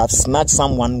gonorrhea. You have snatched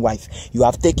someone's wife. You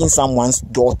have taken someone's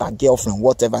daughter, girlfriend,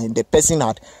 whatever. And the person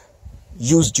had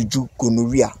used juju,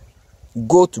 gonorrhea.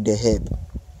 go to the herb,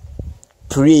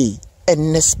 pray,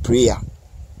 earnest prayer,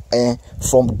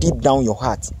 from deep down your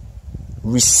heart,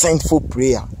 resentful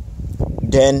prayer.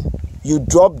 Then you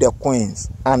drop the coins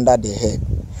under the herb.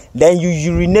 Then you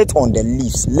urinate on the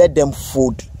leaves, let them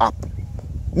fold up.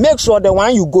 Make sure that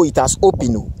when you go, it has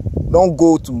opened. Don't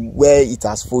go to where it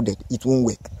has folded, it won't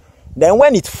work. Then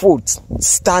when it folds,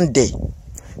 stand there.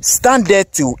 Stand there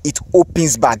till it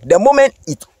opens back. The moment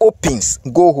it opens,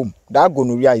 go home. That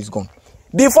gonorrhea is gone.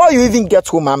 Before you even get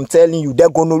home, I'm telling you, the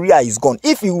gonorrhea is gone.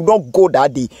 If you don't go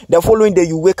that day, the following day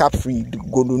you wake up free,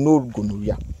 no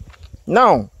gonorrhea.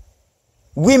 Now,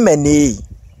 women,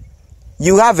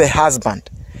 you have a husband.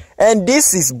 And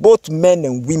this is both men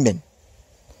and women.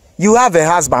 You have a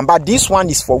husband, but this one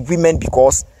is for women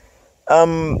because a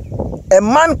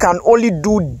man can only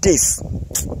do this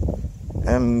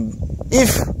if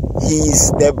he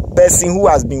is the person who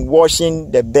has been washing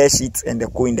the bed sheets and the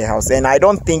co in the house. And I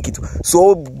don't think it.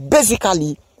 So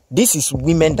basically, this is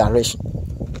women direction.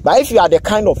 But if you are the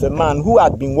kind of a man who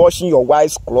has been washing your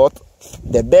wife's clothes,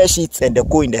 the bed sheets and the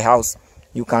co in the house,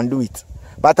 you can do it.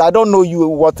 But I don't know you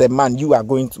what a man you are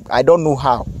going to. I don't know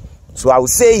how. So I will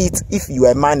say it. If you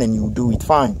are a man and you do it,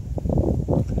 fine.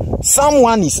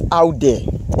 Someone is out there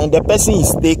and the person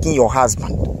is taking your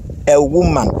husband. A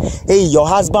woman. Hey, your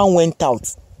husband went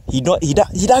out. He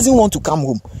doesn't want to come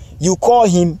home. You call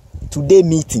him today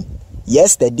meeting.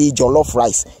 Yesterday jollof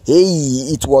rice.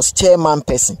 Hey, it was chairman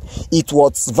person. It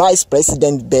was vice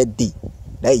president birthday.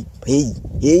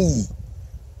 Hey.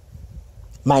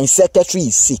 My secretary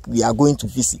is sick. We are going to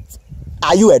visit.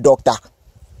 Are you a doctor?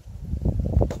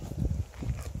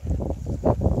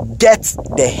 Get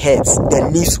the heads, the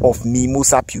leaves of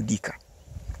Mimosa Pudica.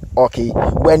 Okay.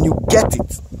 When you get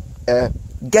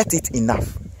it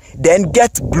enough. Then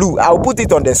get blue. I'll put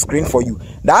it on the screen for you.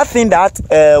 That thing that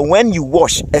when you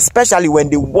wash, especially when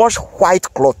they wash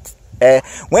white cloth,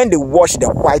 when they wash the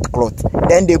white cloth,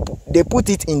 then they put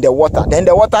it in the water. Then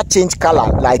the water change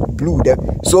color like blue.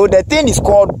 So the thing is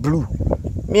called blue.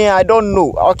 Me, I don't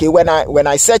know. Okay, when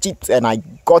I search it and I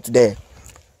got the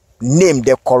name,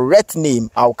 the correct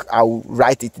name, I'll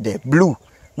write it there. Blue.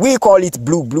 We call it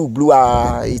blue.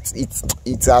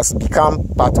 It has become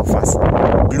part of us.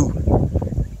 Blue.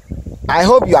 I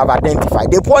hope you have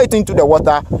identified. They pour it into the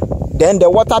water. Then the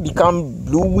water becomes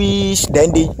bluish.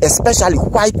 Then especially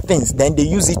white things, then they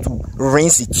use it to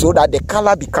rinse it so that the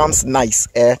color becomes nice.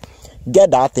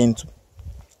 Get that thing too.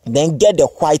 Then get the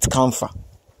white camphor.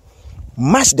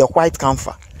 Mash the white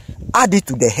camphor. Add it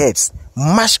to the herbs.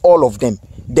 Mash all of them.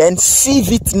 Then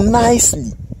sieve it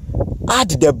nicely.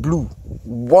 Add the blue.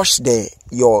 Wash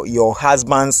your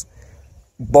husband's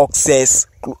boxers.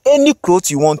 Any clothes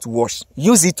you want to wash.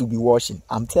 Use it to be washing.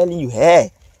 I'm telling you,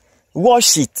 hey,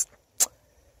 wash it.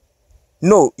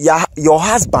 No, your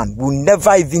husband will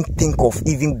never even think of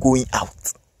even going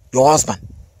out. Your husband.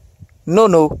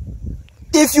 No.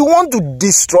 If you want to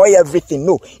destroy everything,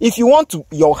 no. If you want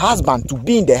your husband to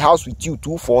be in the house with you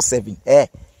 24/7,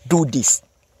 do this.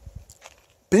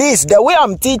 Please, the way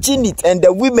I'm teaching it and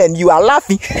the women, you are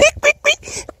laughing.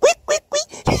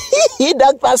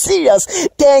 Dr. Serious,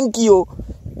 thank you.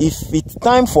 If it's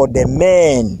time for the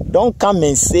men, don't come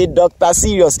and say, Dr.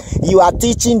 Serious, you are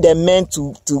teaching the men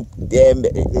to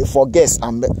for guests.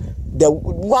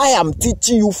 Why I'm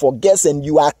teaching you for guests and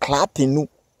you are clapping?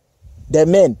 The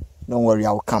men, don't worry,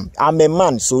 I'll come. I'm a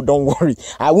man, so don't worry.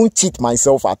 I won't cheat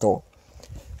myself at all.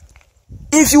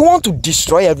 If you want to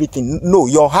destroy everything, no,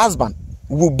 your husband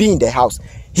will be in the house.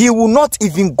 He will not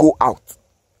even go out.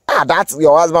 That's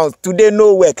your husband. Today,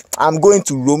 no work. I'm going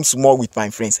to roam small with my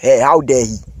friends. Hey, how dare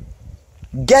he?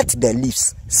 Get the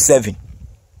leaves, 7.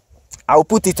 I'll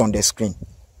put it on the screen.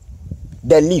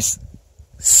 The leaves,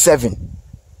 7.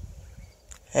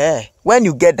 Hey, when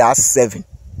you get that 7,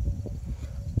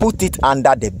 put it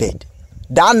under the bed.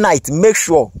 That night, make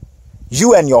sure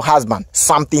you and your husband,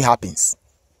 something happens.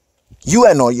 You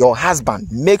and your husband,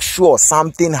 make sure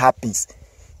something happens.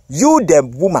 You, the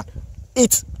woman,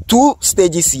 it's 2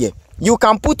 stages here. You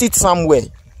can put it somewhere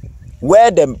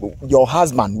where your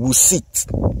husband will sit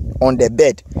on the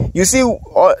bed. You see,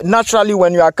 naturally,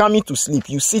 when you are coming to sleep,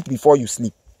 you sit before you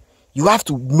sleep. You have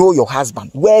to know your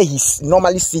husband, where he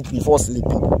normally sits before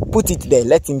sleeping. Put it there,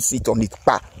 let him sit on it.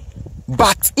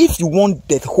 But if you want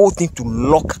the whole thing to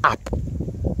lock up,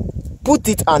 put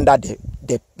it under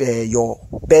your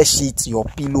bed sheet, your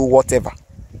pillow, whatever.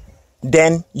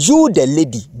 Then you, the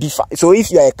lady, so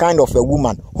if you are a kind of a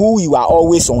woman who you are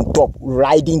always on top,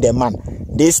 riding the man,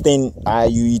 this thing,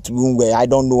 it won't where I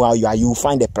don't know how you are, you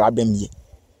find a problem here.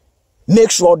 Make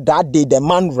sure that day the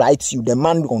man rides you, the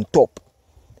man on top.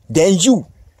 Then you,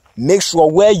 Make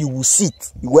sure where you will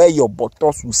sit, where your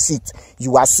buttocks will sit,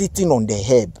 you are sitting on the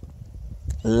herb.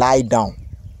 Lie down.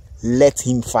 Let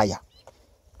him fire.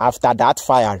 After that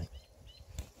firing,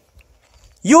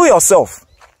 you yourself,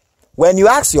 when you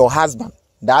ask your husband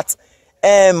that,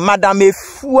 Madame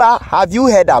Efua, have you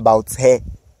heard about her?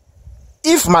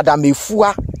 If Madame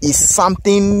Efua is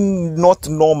something not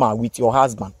normal with your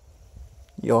husband,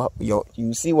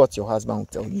 you see what your husband will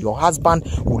tell you. Your husband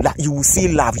will, you will see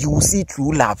love, you will see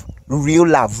true love, real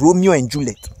love, Romeo and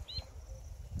Juliet.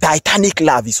 Titanic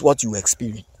love is what you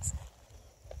experience.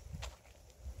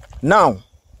 Now,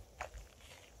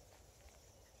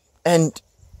 and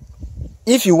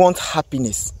if you want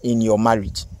happiness in your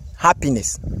marriage,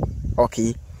 happiness,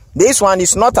 okay, this one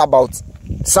is not about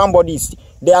somebody's.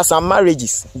 There are some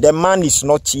marriages, the man is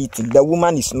not cheating, the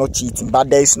woman is not cheating, but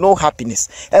there is no happiness.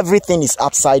 Everything is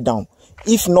upside down.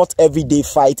 If not everyday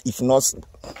fight, if not,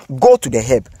 go to the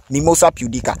herb, Mimosa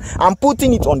Pudica. I'm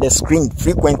putting it on the screen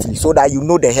frequently so that you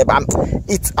know the herb.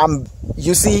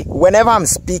 You see, whenever I'm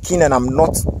speaking and I'm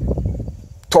not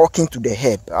talking to the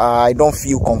herb, I don't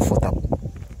feel comfortable.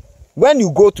 When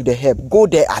you go to the herb, go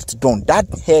there at dawn. That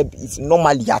herb is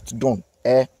normally at dawn.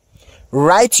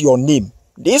 Write your name.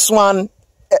 This one,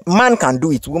 man can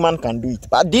do it, woman can do it.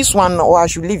 But this one, or I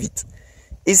should leave it.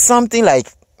 It's something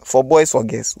like for boys or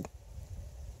girls.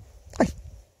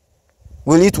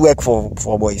 Will it work for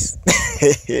boys?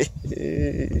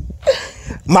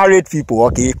 Married people,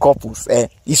 okay, couples.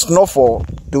 It's not for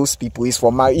those people. It's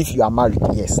for married. If you are married,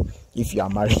 yes. If you are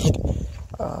married,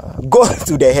 go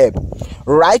to the herb.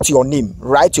 Write your name.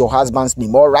 Write your husband's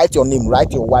name. Or write your name.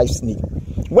 Write your wife's name.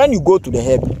 When you go to the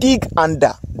herb, dig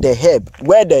under the herb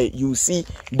where you see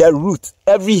the root.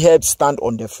 Every herb stand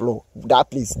on the floor.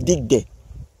 That place, dig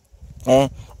there.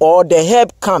 Or the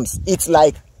herb comes. It's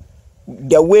like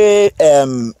the way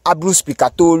Abrus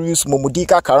Picatorius,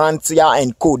 Momudica, Carantia,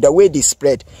 and co. The way they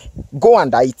spread. Go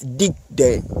under it. Dig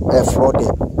the floor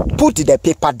there. Put the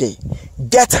paper there.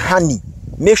 Get honey.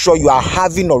 Make sure you are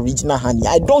having original honey.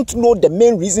 I don't know the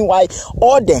main reason why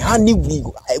all the honey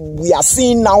we are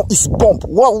seeing now is bump.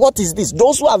 What is this?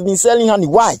 Those who have been selling honey,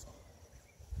 why?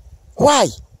 Why?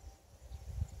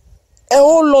 A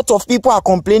whole lot of people are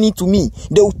complaining to me.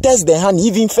 They will test the honey.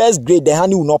 Even first grade, the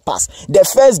honey will not pass. The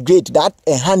first grade, that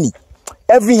honey,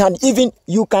 every honey, even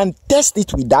you can test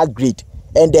it with that grade,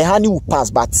 and the honey will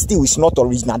pass, but still it's not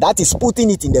original. That is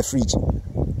putting it in the fridge.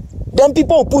 Then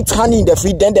people put honey in the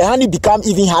fridge, then the honey become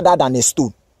even harder than a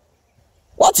stone.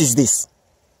 What is this?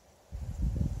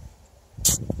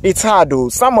 It's hard though.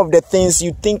 Some of the things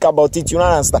you think about it, you don't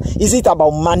understand. Is it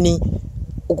about money?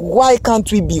 Why can't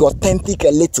we be authentic a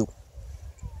little?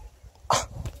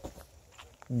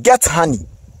 Get honey.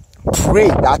 Pray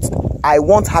that I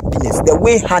want happiness. The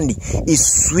way honey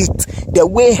is sweet. The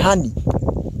way honey.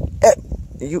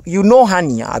 You know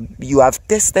honey. You have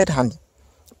tasted honey.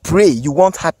 Pray, you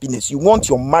want happiness. You want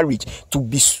your marriage to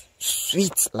be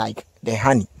sweet like the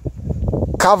honey.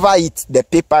 Cover it, the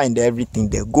paper and everything.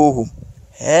 They go home.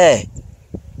 Hey,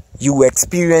 you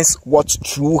experience what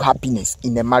true happiness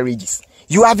in the marriages.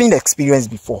 You haven't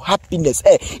experienced before. Happiness.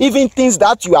 Hey, even things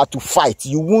that you are to fight,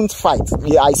 you won't fight.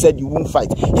 Yeah, I said you won't fight.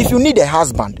 If you need a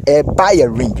husband, buy a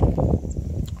ring.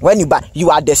 When you buy, you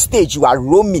are at the stage, you are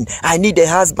roaming. I need a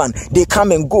husband. They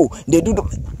come and go.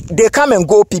 They come and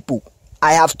go, people.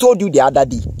 I have told you the other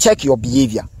day, check your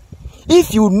behavior.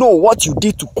 If you know what you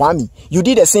did to Kwame, you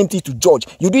did the same thing to George,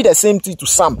 you did the same thing to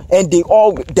Sam, and they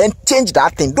all then change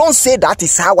that thing. Don't say that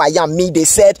is how I am. Me, they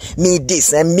said me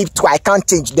this and me too. I can't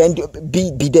change. Then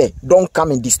be there. Don't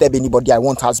come and disturb anybody. I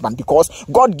want husband, because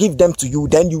God give them to you.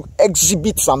 Then you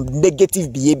exhibit some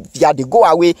negative behavior. They go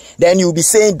away. Then you'll be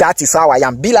saying that is how I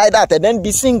am. Be like that and then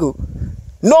be single.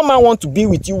 No man wants to be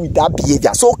with you with that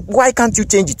behavior. So why can't you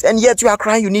change it? And yet you are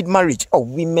crying you need marriage. Oh,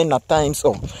 women at times.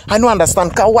 Oh, I don't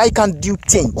understand. Why can't you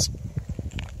change?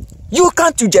 You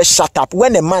can't you just shut up?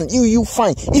 When a man, you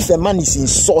find, if a man is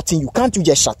insulting you, can't you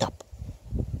just shut up?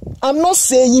 I'm not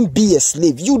saying be a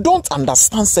slave. You don't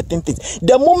understand certain things.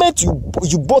 The moment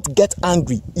you both get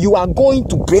angry, you are going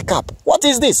to break up. What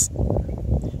is this?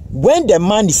 When the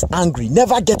man is angry,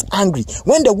 never get angry.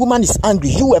 When the woman is angry,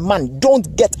 you a man,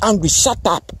 don't get angry. Shut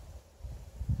up.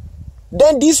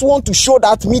 Then this want to show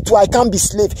that me too, I can't be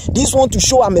slave. This want to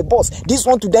show I'm a boss. This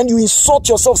want to, then you insult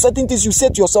yourself. Certain things you say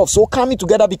to yourself. So coming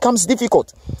together becomes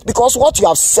difficult. Because what you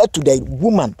have said to the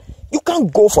woman, you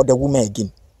can't go for the woman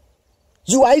again.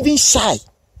 You are even shy.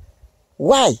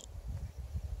 Why?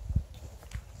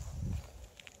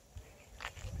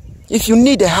 If you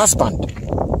need a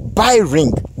husband, buy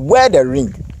ring. Wear the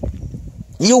ring.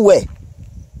 You wear.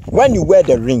 When you wear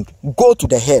the ring, go to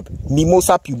the herb,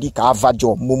 Mimosa Pudica,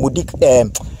 Avajo, Momodik,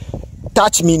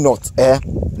 touch me not,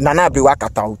 Nana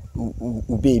Briwakata,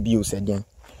 baby, you said then.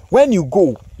 When you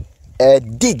go,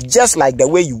 dig just like the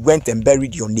way you went and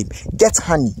buried your name. Get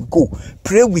honey, go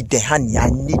pray with the honey. I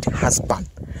need husband.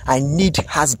 I need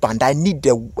husband. I need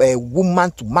a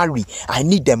woman to marry. I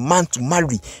need a man to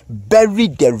marry. Bury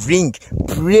the ring.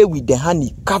 Pray with the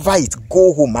honey. Cover it.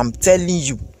 Go home. I'm telling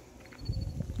you.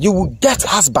 You will get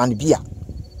husband, Bia.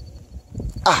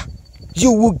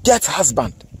 You will get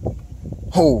husband.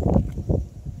 Oh.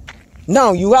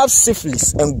 Now you have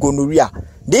syphilis and gonorrhea.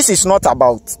 This is not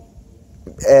about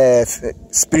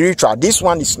spiritual. This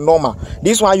one is normal.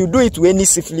 This one, you do it to any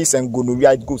syphilis and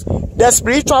gonorrhea, it goes. The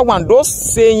spiritual one,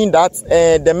 those saying that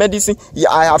the medicine,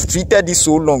 I have treated this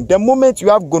so long. The moment you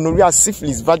have gonorrhea,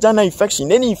 syphilis, vaginal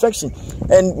infection, any infection,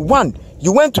 and one,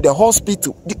 you went to the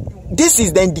hospital, this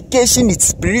is the indication it's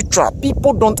spiritual.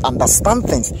 People don't understand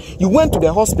things. You went to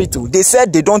the hospital, they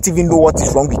said they don't even know what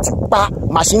is wrong with you.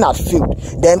 Machine has failed.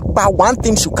 Then one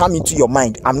thing should come into your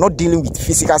mind. I'm not dealing with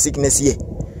physical sickness here.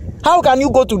 How can you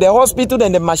go to the hospital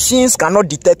and the machines cannot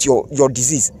detect your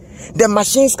disease? The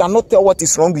machines cannot tell what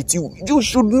is wrong with you. You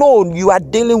should know you are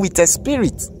dealing with a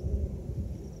spirit.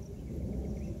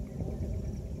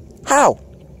 How?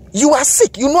 You are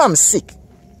sick. You know I'm sick.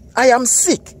 I am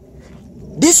sick.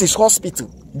 This is hospital.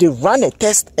 They ran a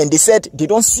test and they said they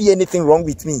don't see anything wrong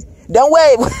with me. Then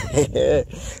wait.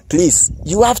 Please,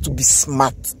 you have to be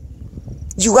smart.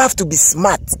 You have to be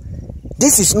smart.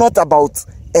 This is not about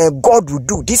God will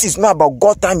do. This is not about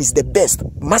God. Time is the best.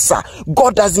 Massa,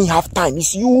 God doesn't have time.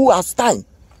 It's you who has time.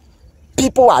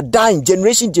 People are dying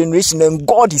generation, and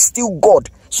God is still God.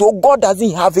 So God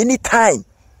doesn't have any time.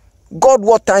 God,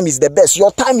 what time is the best?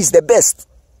 Your time is the best.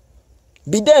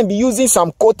 Be there and be using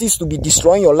some quotes to be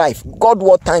destroying your life. God,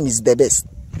 what time is the best?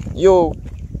 Yo,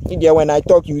 when I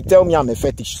talk, you tell me I'm a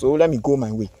fetish. So let me go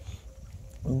my way.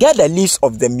 Get the leaves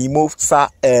of the Mimosa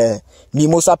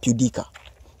Pudica.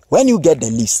 When you get the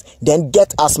leaves, then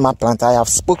get asthma plant. I have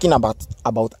spoken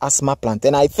about asthma plant,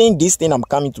 and I think this thing I'm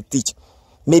coming to teach,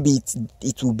 maybe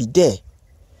it will be there.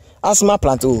 Asthma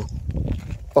plant.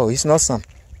 Oh, it's not some.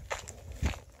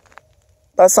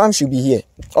 But some should be here.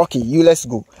 Okay, let's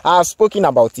go. I have spoken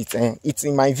about it, and it's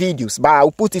in my videos, but I'll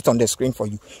put it on the screen for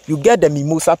you. You get the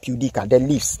Mimosa Pudica, the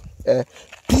leaves.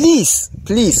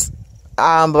 Please.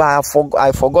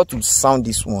 I forgot to sound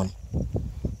this one.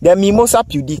 The Mimosa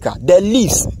Pudica, the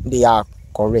leaves, they are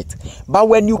correct. But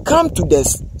when you come to the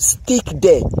stick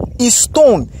there, it's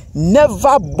stone.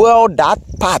 Never boil that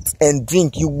part and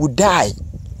drink. You will die.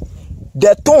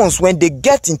 The thorns, when they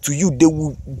get into you, they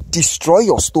will destroy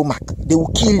your stomach. They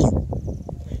will kill you.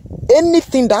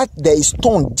 Anything that there is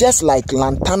thorn, just like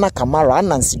Lantana Camara,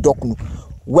 Anansi Doknu,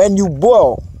 when you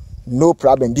boil, no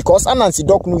problem. Because Anansi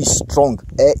Doknu is strong.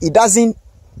 It doesn't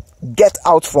get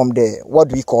out from the, what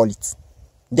do we call it?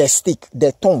 The stick,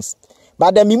 the thorns.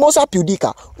 But the Mimosa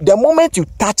Pudica, the moment you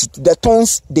touch it, the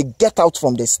thorns, they get out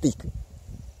from the stick.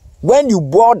 When you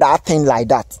boil that thing like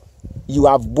that, you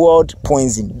have boiled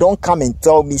poison. Don't come and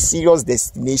tell me Serious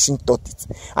Destination taught it.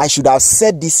 I should have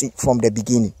said this from the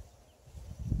beginning.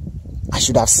 I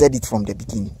should have said it from the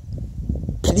beginning.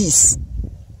 Please.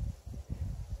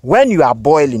 When you are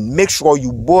boiling, make sure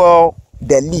you boil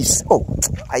the leaves. Oh,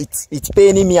 it's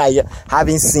paining me. I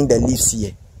haven't seen the leaves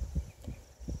here.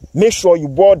 Make sure you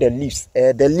boil the leaves.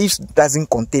 The leaves doesn't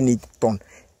contain a thorn.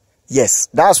 Yes,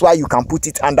 that's why you can put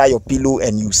it under your pillow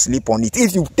and you sleep on it.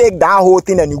 If you take that whole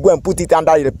thing and you go and put it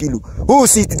under your pillow, who will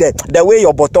sit there? The way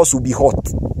your buttocks will be hot.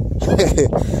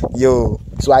 Yo,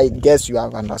 so I guess you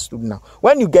have understood now.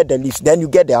 When you get the leaves, then you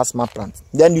get the asthma plant.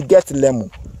 Then you get lemon.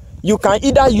 You can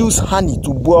either use honey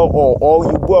to boil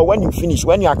or you boil. When you finish,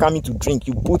 when you are coming to drink,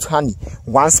 you put honey,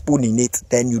 1 spoon in it,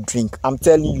 then you drink. I'm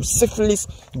telling you, syphilis,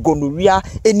 gonorrhea,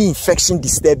 any infection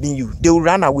disturbing you, they will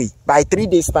run away. By 3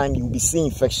 days time, you will be seeing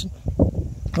infection.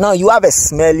 Now you have a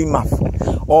smelly mouth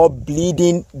or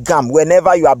bleeding gum.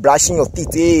 Whenever you are brushing your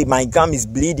teeth, hey, my gum is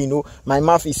bleeding, my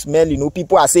mouth is smelling,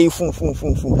 people are saying, fun.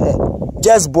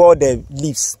 Just boil the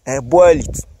leaves, boil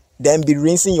it. Then be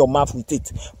rinsing your mouth with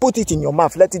it. Put it in your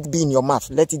mouth. Let it be in your mouth.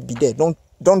 Let it be there. Don't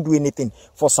do anything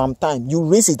for some time. You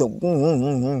rinse it.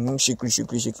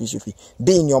 Shikri.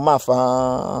 Be in your mouth.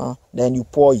 Then you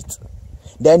pour it.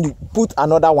 Then you put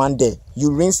another one there.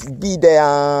 You rinse. Be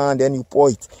there. Then you pour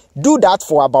it. Do that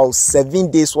for about 7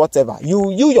 days, whatever.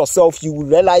 You yourself, you will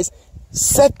realize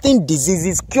certain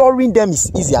diseases, curing them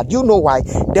is easier. Do you know why?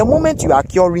 The moment you are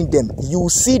curing them, you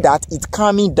see that it's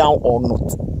calming down or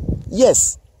not.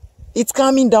 Yes. It's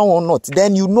coming down or not,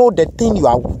 then you know the thing you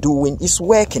are doing is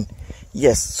working.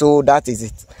 Yes, so that is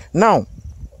it. Now,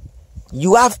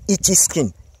 You have itchy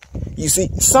skin. You see,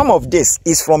 some of this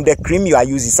is from the cream you are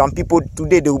using. Some people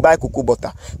today they will buy cocoa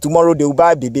butter, tomorrow they will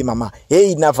buy baby mama.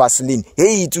 Hey, na Vaseline.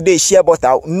 Hey, today shea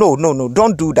butter. No,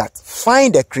 don't do that.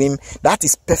 Find a cream that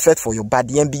is perfect for your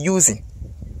body and be using,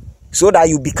 so that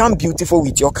you become beautiful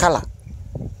with your color.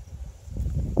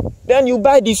 Then you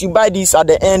buy this at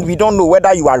the end. We don't know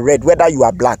whether you are red, whether you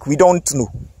are black. We don't know.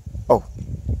 Oh,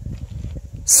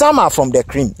 some are from the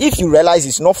cream. If you realize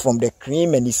it's not from the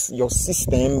cream and it's your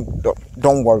system,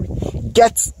 don't worry.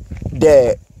 Get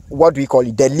the, what we call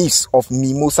it, the leaves of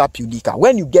Mimosa Pudica.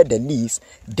 When you get the leaves,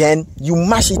 then you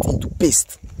mash it into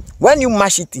paste. When you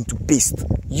mash it into paste,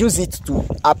 use it to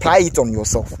apply it on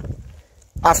yourself.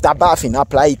 After bathing,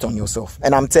 apply it on yourself.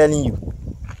 And I'm telling you,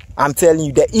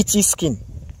 the itchy skin,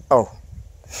 oh,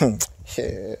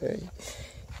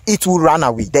 it will run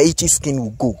away. The itchy skin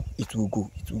will go. It will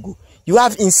go. You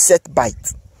have insect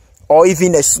bite or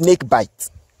even a snake bite.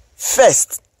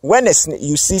 First, when a snake,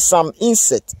 you see some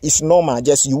insect, it's normal,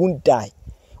 just you won't die.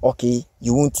 Okay,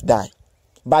 you won't die.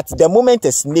 But the moment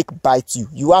a snake bites you,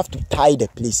 you have to tie the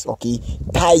place. Okay,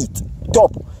 tie it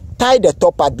top. Tie the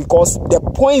top part, because the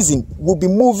poison will be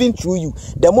moving through you.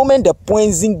 The moment the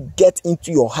poison gets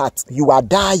into your heart, you are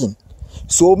dying.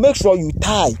 So make sure you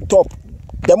tie top.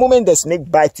 The moment the snake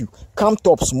bites you, come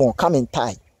top small, come and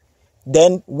tie.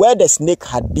 Then where the snake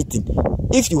had bitten,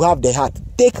 if you have the heart,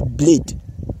 take blade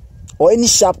or any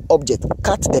sharp object,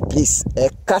 cut the place,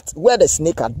 cut where the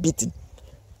snake had bitten,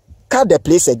 cut the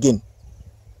place again.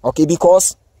 Okay,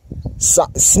 because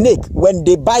snake, when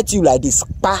they bite you like this,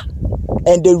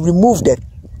 and they remove the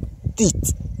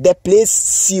teeth, the place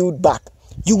sealed back,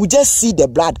 you will just see the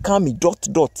blood coming dot.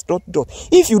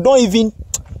 If you don't even,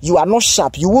 you are not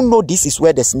sharp, you won't know this is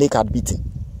where the snake had bitten.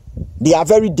 They are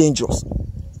very dangerous.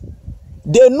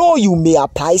 They know you may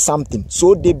apply something,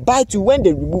 so they bite you. When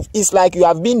they remove, it's like you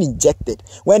have been injected.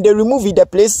 When they remove it, the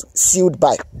place sealed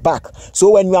back. So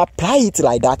when you apply it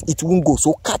like that, it won't go.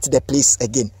 So cut the place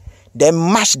again. Then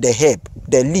mash the herb,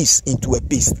 the leaves into a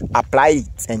paste. Apply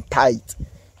it and tie it.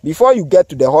 Before you get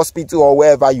to the hospital or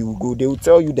wherever you go, they will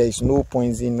tell you there is no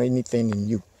poison or anything in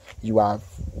you. You have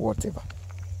whatever.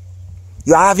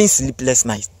 You are having sleepless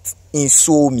nights,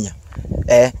 insomnia.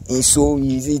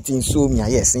 Is it insomnia?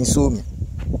 Yes, insomnia.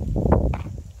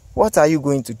 What are you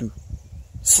going to do?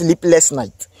 Sleepless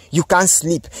night. You can't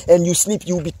sleep, and you sleep,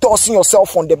 you'll be tossing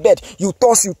yourself on the bed. You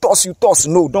toss.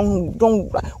 No, don't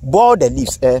boil the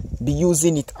leaves. Be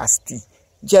using it as tea.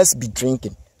 Just be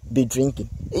drinking.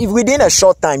 If within a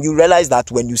short time you realize that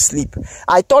when you sleep,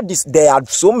 I thought this, there are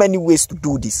so many ways to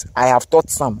do this. I have taught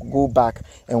some. Go back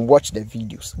and watch the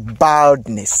videos.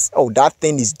 Baldness. Oh, that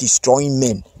thing is destroying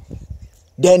men.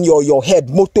 Then your head,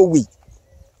 motorway.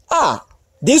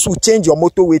 This will change your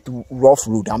motorway to rough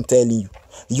road. I'm telling you.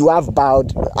 You have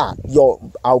bald.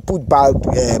 I'll put bald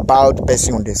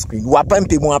person on the screen.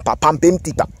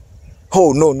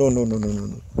 Oh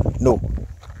no.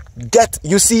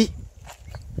 You see,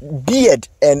 beard,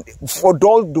 and for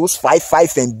all those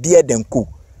 5 and beard and co.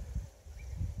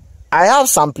 I have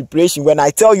some preparation. When I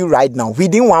tell you right now,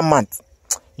 within 1 month,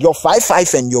 your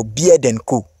 5 and your beard and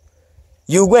co,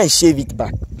 you go and shave it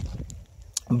back.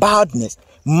 Baldness,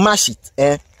 mash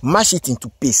it into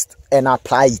paste and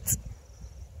apply it.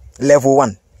 Level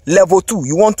 1. Level 2,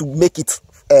 you want to make it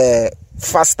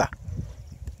faster.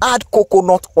 Add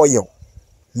coconut oil.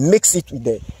 Mix it with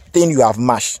the thing you have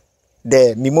mashed.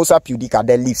 The Mimosa Pudica,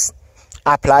 the leaves.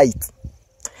 Apply it.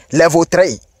 Level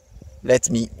 3. Let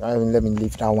me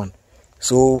leave that one.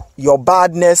 So your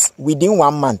baldness within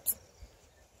 1 month.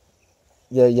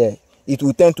 It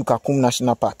will turn to Kakum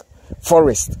National Park.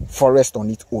 Forest on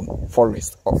its own.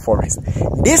 Forest.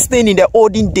 This thing in the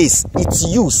olden days, it's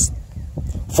used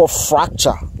for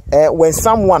fracture. When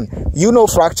someone,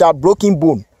 fracture, broken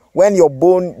bone, when your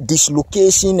bone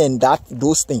dislocation and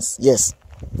those things. Yes.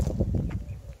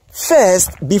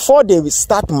 First, before they will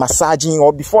start massaging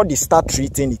or before they start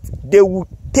treating it, they will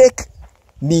take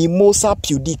Mimosa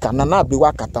Pudica, Nana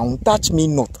Bewakata, touch me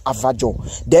not, Avajo.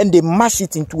 Then they mash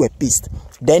it into a paste.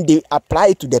 Then they apply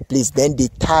it to the place. Then they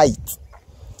tie it.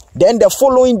 Then the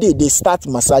following day, they start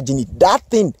massaging it. That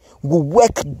thing will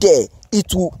work there.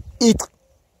 It will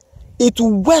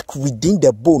work within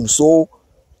the bone. So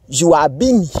you are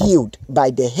being healed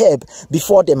by the herb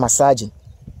before the massaging.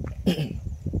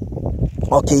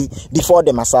 Okay, before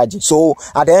the massaging. So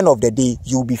at the end of the day,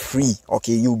 you'll be free.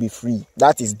 Okay, you'll be free.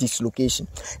 That is dislocation.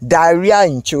 Diarrhea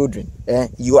in children.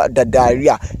 You are the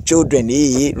diarrhea. Children,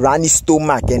 runny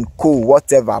stomach and cold,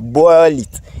 whatever. Boil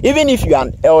it. Even if you are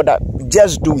an elder,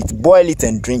 just do it. Boil it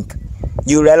and drink.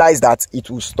 You realize that it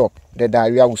will stop. the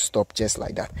diarrhea will stop just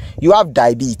like that. You have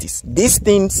diabetes. This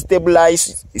thing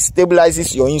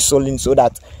stabilizes your insulin so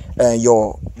that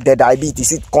the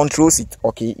diabetes, it controls it.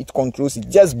 Okay, it controls it.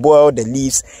 Just boil the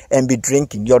leaves and be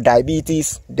drinking. Your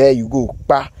diabetes, there you go.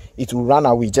 Bah, it will run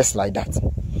away just like that.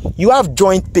 You have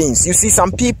joint pains. You see,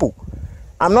 some people,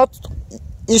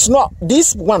 it's not,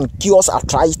 this one cures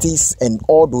arthritis and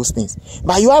all those things,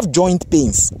 but you have joint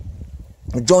pains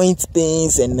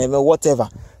and whatever.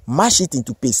 Mash it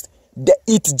into paste.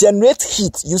 It generates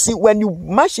heat. You see, when you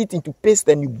mash it into paste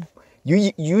and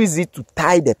you use it to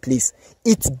tie the place,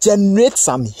 it generates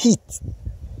some heat.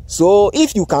 So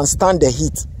if you can stand the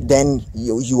heat, then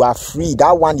you are free.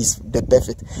 That one is the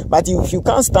perfect. But if you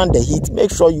can't stand the heat,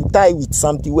 make sure you tie with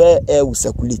something where air will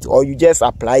circulate, or you just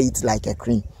apply it like a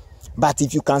cream. But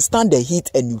if you can stand the heat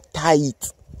and you tie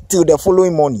it till the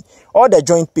following morning, all the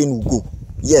joint pain will go.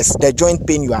 Yes, the joint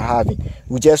pain you are having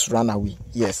will just run away.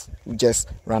 Yes, will just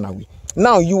run away.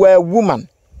 Now you are a woman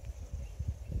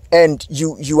and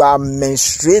you are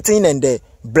menstruating and the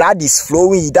blood is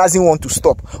flowing, it doesn't want to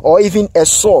stop. Or even a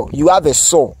sore, you have a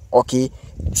sore, okay?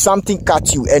 Something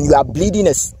cut you and you are bleeding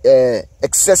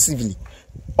excessively.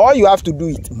 All you have to do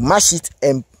is mash it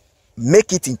and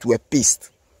make it into a paste.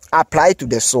 Apply to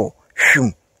the sore.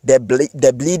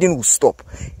 The bleeding will stop.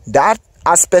 That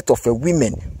aspect of a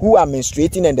woman who are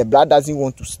menstruating and the blood doesn't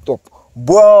want to stop,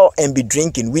 boil and be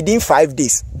drinking. Within 5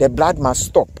 days, the blood must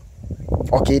stop.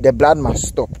 Okay, the blood must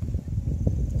stop.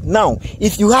 Now,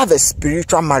 if you have a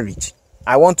spiritual marriage,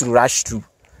 I want to rush through.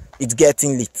 It's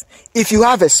getting late. If you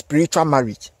have a spiritual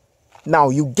marriage, now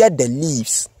you get the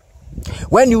leaves.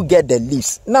 When you get the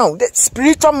leaves, now the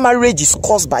spiritual marriage is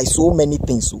caused by so many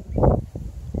things.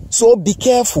 So be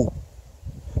careful.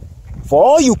 For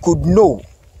all you could know,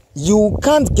 you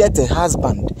can't get a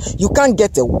husband, you can't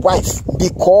get a wife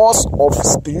because of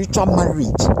spiritual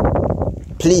marriage.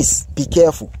 Please be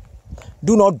careful.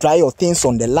 Do not dry your things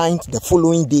on the line the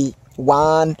following day.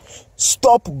 One,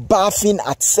 stop bathing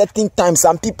at certain times.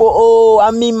 Some people, oh,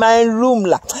 I'm in my room.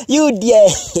 You dear,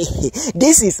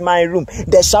 this is my room.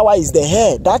 The shower is the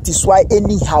hair. That is why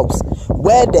any house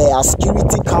where there are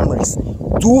security cameras,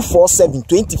 247,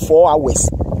 24 hours,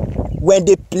 when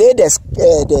they play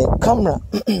the camera,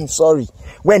 sorry,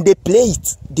 when they play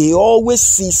it, they always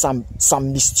see some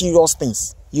mysterious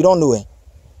things. You don't know it.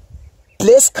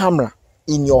 Place camera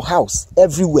in your house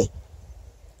everywhere.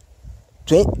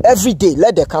 Every day,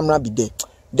 let the camera be there.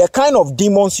 The kind of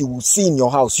demons you will see in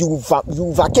your house, you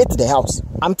vacate the house.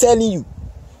 I'm telling you.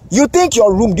 You think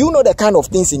your room, do you know the kind of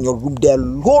things in your room? There are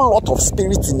a whole lot of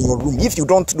spirits in your room. If you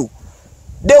don't know,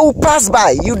 they will pass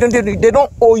by. They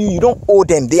don't owe you, you don't owe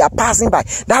them. They are passing by.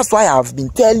 That's why I've been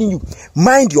telling you,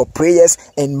 mind your prayers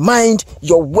and mind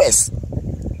your words.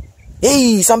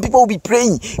 Hey, some people will be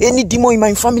praying. Any demon in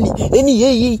my family,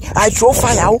 I throw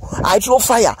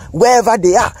fire, wherever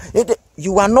they are.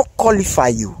 You are not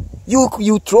qualified.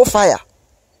 You throw fire.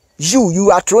 You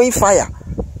are throwing fire.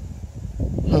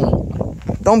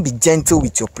 Don't be gentle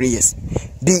with your prayers.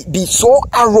 Be so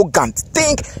arrogant.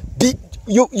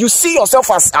 You see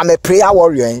yourself as I'm a prayer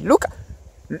warrior. Eh? Look,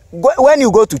 when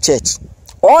you go to church,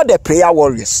 all the prayer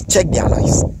warriors, check their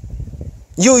lives.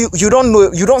 You don't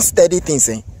know, you don't study things.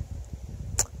 Eh?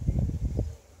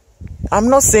 I'm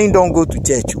not saying don't go to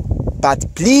church, but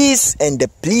please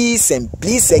again,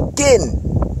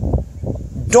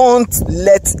 don't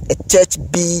let a church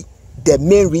be the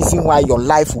main reason why your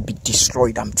life will be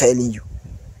destroyed. I'm telling you.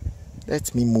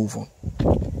 Let me move on.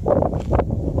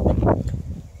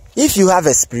 If you have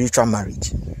a spiritual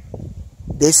marriage,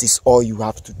 this is all you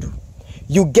have to do.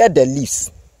 You get the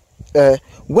leaves.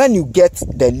 When you get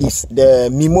the leaves, the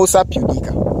Mimosa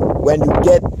Pudica, when you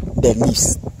get the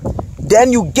leaves,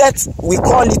 then you get, we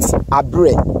call it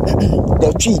abre.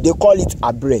 The tree, they call it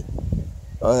abre.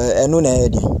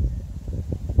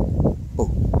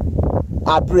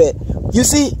 Abre. You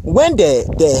see, when the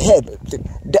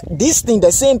herb, this thing,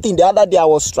 the same thing the other day I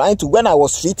was trying to, when I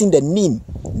was treating the neem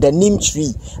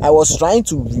tree, I was trying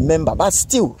to remember, but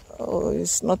still,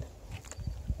 it's not.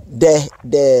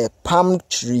 The palm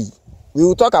tree. We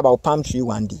will talk about palm tree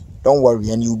one day. Don't worry,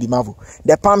 and you'll be marveled.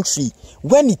 The palm tree,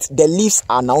 when the leaves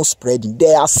are now spreading,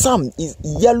 there are some is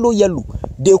yellow.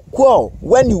 They curl.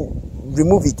 When you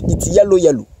remove it, it's yellow.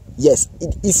 Yes,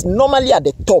 it is normally at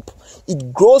the top.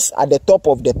 It grows at the top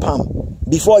of the palm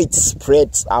before it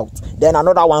spreads out. Then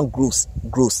another one grows.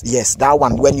 Yes, that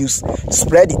one. When you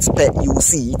spread it, you will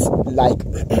see it like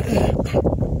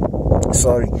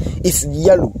sorry, it's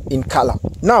yellow in color.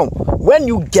 Now, when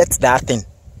you get that thing,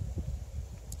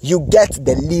 you get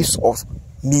the leaves of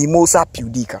Mimosa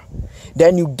Pudica.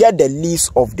 Then you get the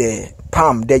leaves of the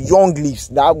palm, the young leaves,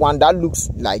 that one that looks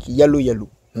like yellow.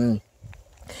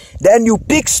 Then you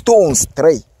pick stones,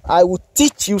 3. I will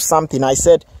teach you something. I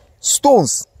said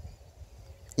stones.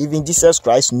 Even Jesus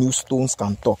Christ knew stones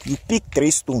can talk. You pick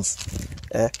 3 stones.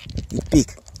 You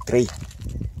pick 3.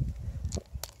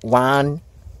 1,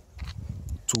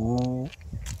 2.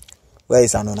 Where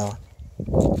is another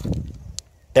one?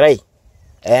 3.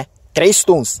 3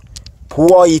 stones.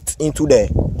 Pour it into the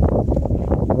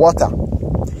water.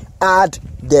 Add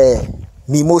the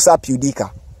Mimosa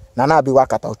Pudica. Nana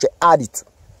biwakata. Add it.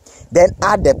 Then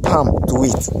add the palm to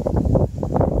it.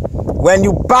 When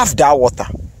you bath that water,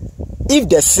 if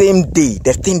the same day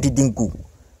the thing didn't go,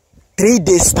 3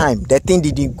 days time the thing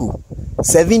didn't go,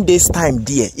 7 days time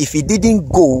dear, if it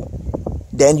didn't go,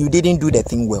 then you didn't do the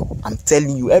thing well. I'm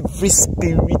telling you, every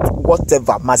spirit,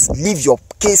 whatever, must leave your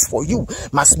case for you,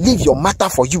 must leave your matter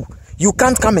for you. You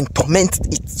can't come and torment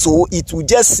it, so it will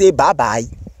just say bye-bye.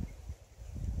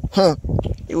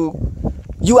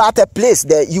 You are at a place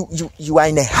that you are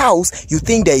in a house, you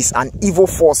think there is an evil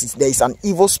force, there is an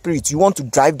evil spirit, you want to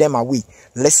drive them away.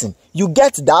 Listen, you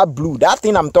get that blue, that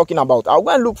thing I'm talking about. I'll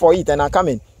go and look for it and I'll come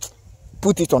and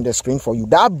put it on the screen for you.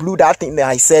 That blue, that thing that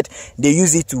I said, they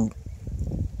use it to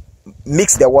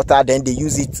mix the water, then they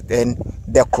use it, and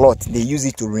the cloth, they use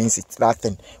it to rinse it, that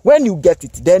thing. When you get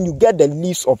it, then you get the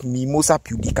leaves of Mimosa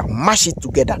Pudica, mash it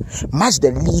together, mash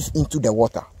the leaf into the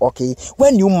water, okay?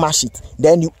 When you mash it,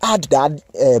 then you add that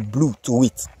blue to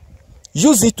it.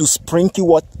 Use it to sprinkle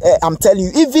what, I'm telling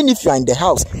you, even if you are in the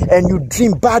house and you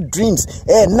dream bad dreams,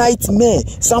 nightmare,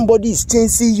 somebody is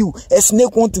chasing you, a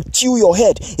snake want to chew your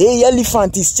head, a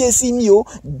elephant is chasing you,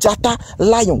 jata,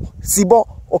 lion, sibo,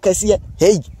 okay, see,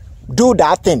 hey, do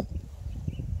that thing.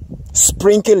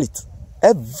 Sprinkle it.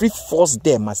 Every force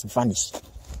there must vanish.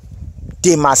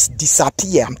 They must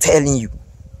disappear, I'm telling you.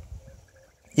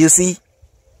 You see,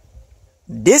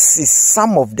 this is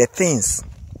some of the things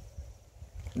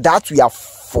that we have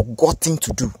forgotten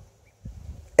to do.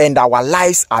 And our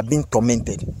lives are being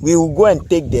tormented. We will go and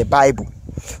take the Bible.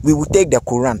 We will take the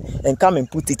Quran and come and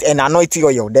put it and anoint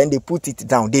oil. Then they put it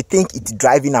down. They think it's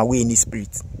driving away any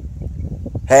spirit.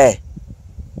 Hey.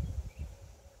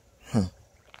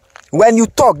 When you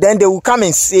talk, then they will come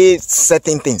and say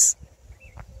certain things.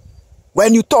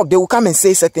 When you talk, they will come and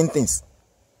say certain things.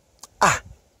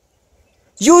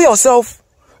 You yourself,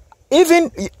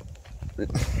 even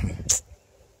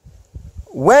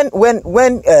when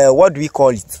what do we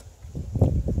call it?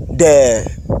 The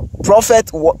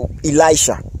prophet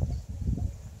Elisha,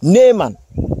 Naaman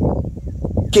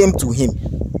came to him.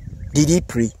 Did he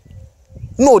pray?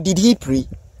 No, did he pray?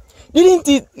 Didn't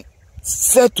he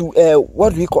say to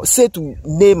say to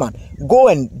Naaman, go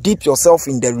and dip yourself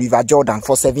in the river Jordan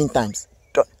for 7 times?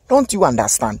 Don't you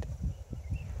understand?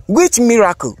 Which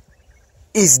miracle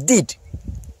is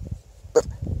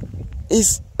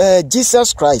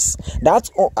Jesus Christ, that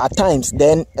at times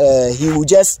then he will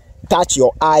just touch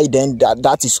your eye, then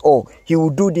that is all. He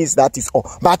will do this, that is all.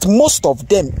 But most of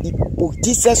them,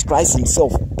 Jesus Christ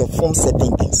himself performs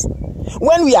certain things.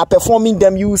 When we are performing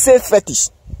them, you will say fetish.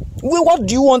 What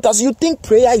do you want us? You think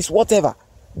prayer is whatever.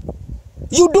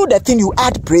 You do the thing, you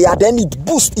add prayer, then it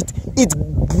boosts, it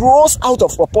grows out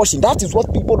of proportion. That is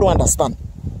what people don't understand.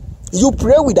 You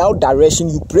pray without direction,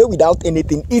 you pray without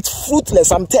anything, it's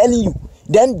fruitless, I'm telling you.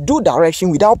 Then do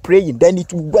direction without praying, then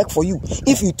it will work for you.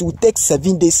 If it will take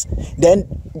 7 days, then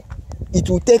it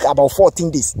will take about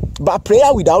 14 days. But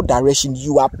prayer without direction,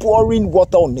 you are pouring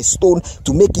water on a stone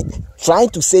to make it, trying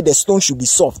to say the stone should be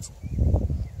soft.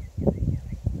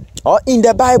 Or in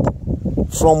the Bible,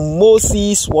 from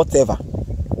Moses, whatever.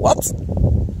 What?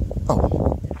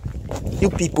 Oh, you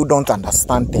people don't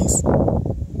understand things.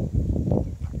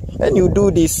 When you do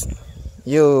this,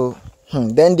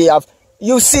 then they have,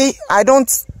 you see, I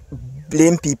don't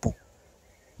blame people.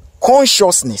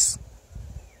 Consciousness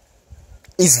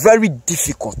is very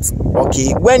difficult,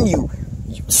 okay? When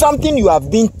something you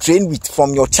have been trained with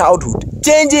from your childhood,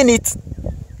 changing it,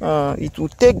 it will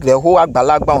take the whole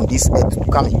Agbalagba on this earth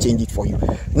to come and change it for you.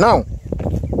 Now,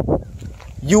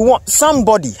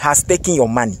 somebody has taken your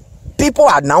money. People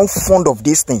are now fond of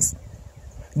these things.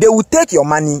 They will take your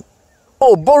money.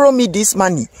 Oh, borrow me this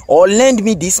money or lend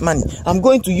me this money. I'm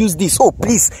going to use this. Oh,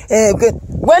 please.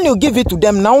 When you give it to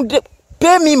them, now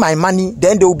pay me my money,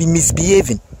 then they will be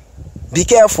misbehaving. Be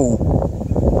careful.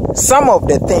 Some of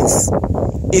the things,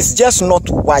 it's just not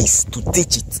wise to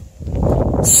teach it.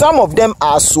 Some of them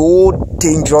are so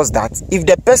dangerous that if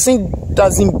the person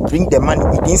doesn't bring the money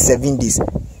within 7 days,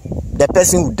 the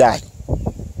person will die.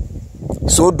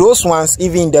 So those ones,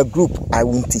 even in the group, I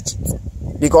won't teach it.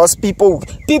 Because people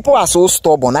are so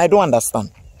stubborn. I don't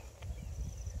understand.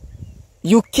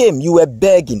 You came, you were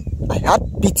begging. I had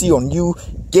pity on you,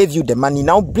 gave you the money.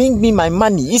 Now bring me my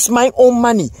money. It's my own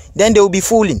money. Then they will be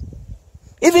fooling.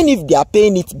 Even if they are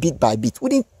paying it bit by bit.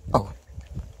 Wouldn't, oh,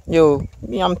 yo,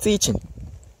 me, I'm teaching.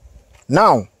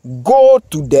 Now, go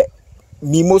to the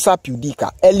Mimosa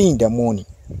Pudica early in the morning.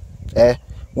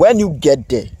 When you get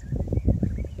there,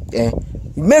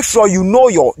 make sure you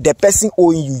know the person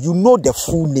owing you. You know the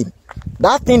full name.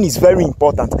 That thing is very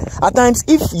important. At times,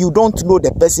 if you don't know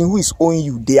the person who is owing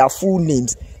you, their full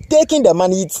names, taking the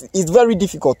money, it's very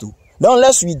difficult to.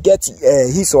 Unless we get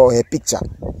his or her picture.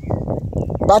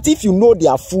 But if you know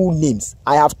their full names,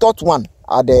 I have taught one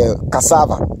at the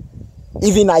cassava.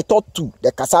 Even I taught two,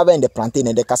 the cassava and the plantain,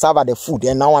 and the cassava, the food.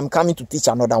 And now I'm coming to teach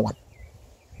another one.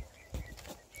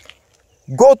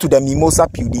 Go to the Mimosa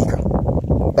Pudica.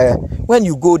 When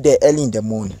you go there early in the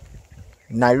morning,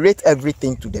 narrate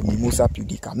everything to the Mimosa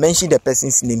Pudica. Mention the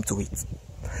person's name to it.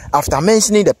 After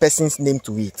mentioning the person's name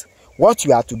to it, what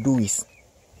you have to do is,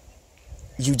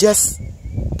 you just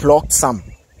pluck some.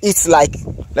 It's like,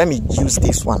 let me use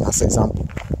this one as example.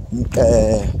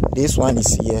 This one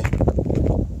is here.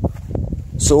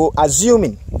 So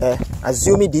assuming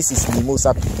this is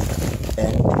Mimosa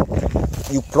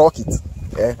Pudica, you pluck it.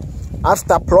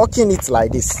 After plucking it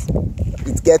like this,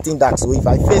 it's getting dark. So if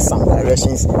I face some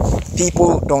directions,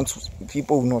 people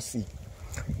will not see.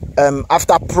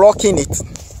 After plucking it,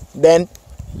 then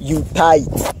you tie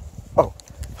it. Oh,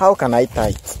 how can I tie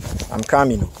it? I'm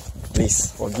coming.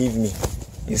 Please forgive me.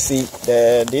 You see,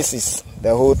 this is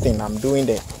the whole thing. I'm doing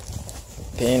the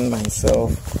thing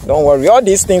myself. Don't worry, all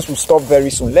these things will stop very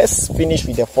soon. Let's finish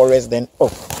with the forest then. Oh.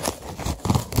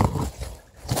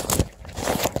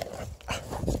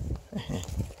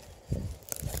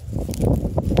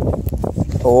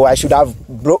 Oh, I should have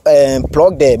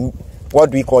plugged the,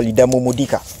 what do we call it, the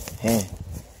Momodica.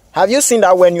 Have you seen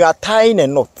that when you are tying a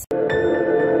knot,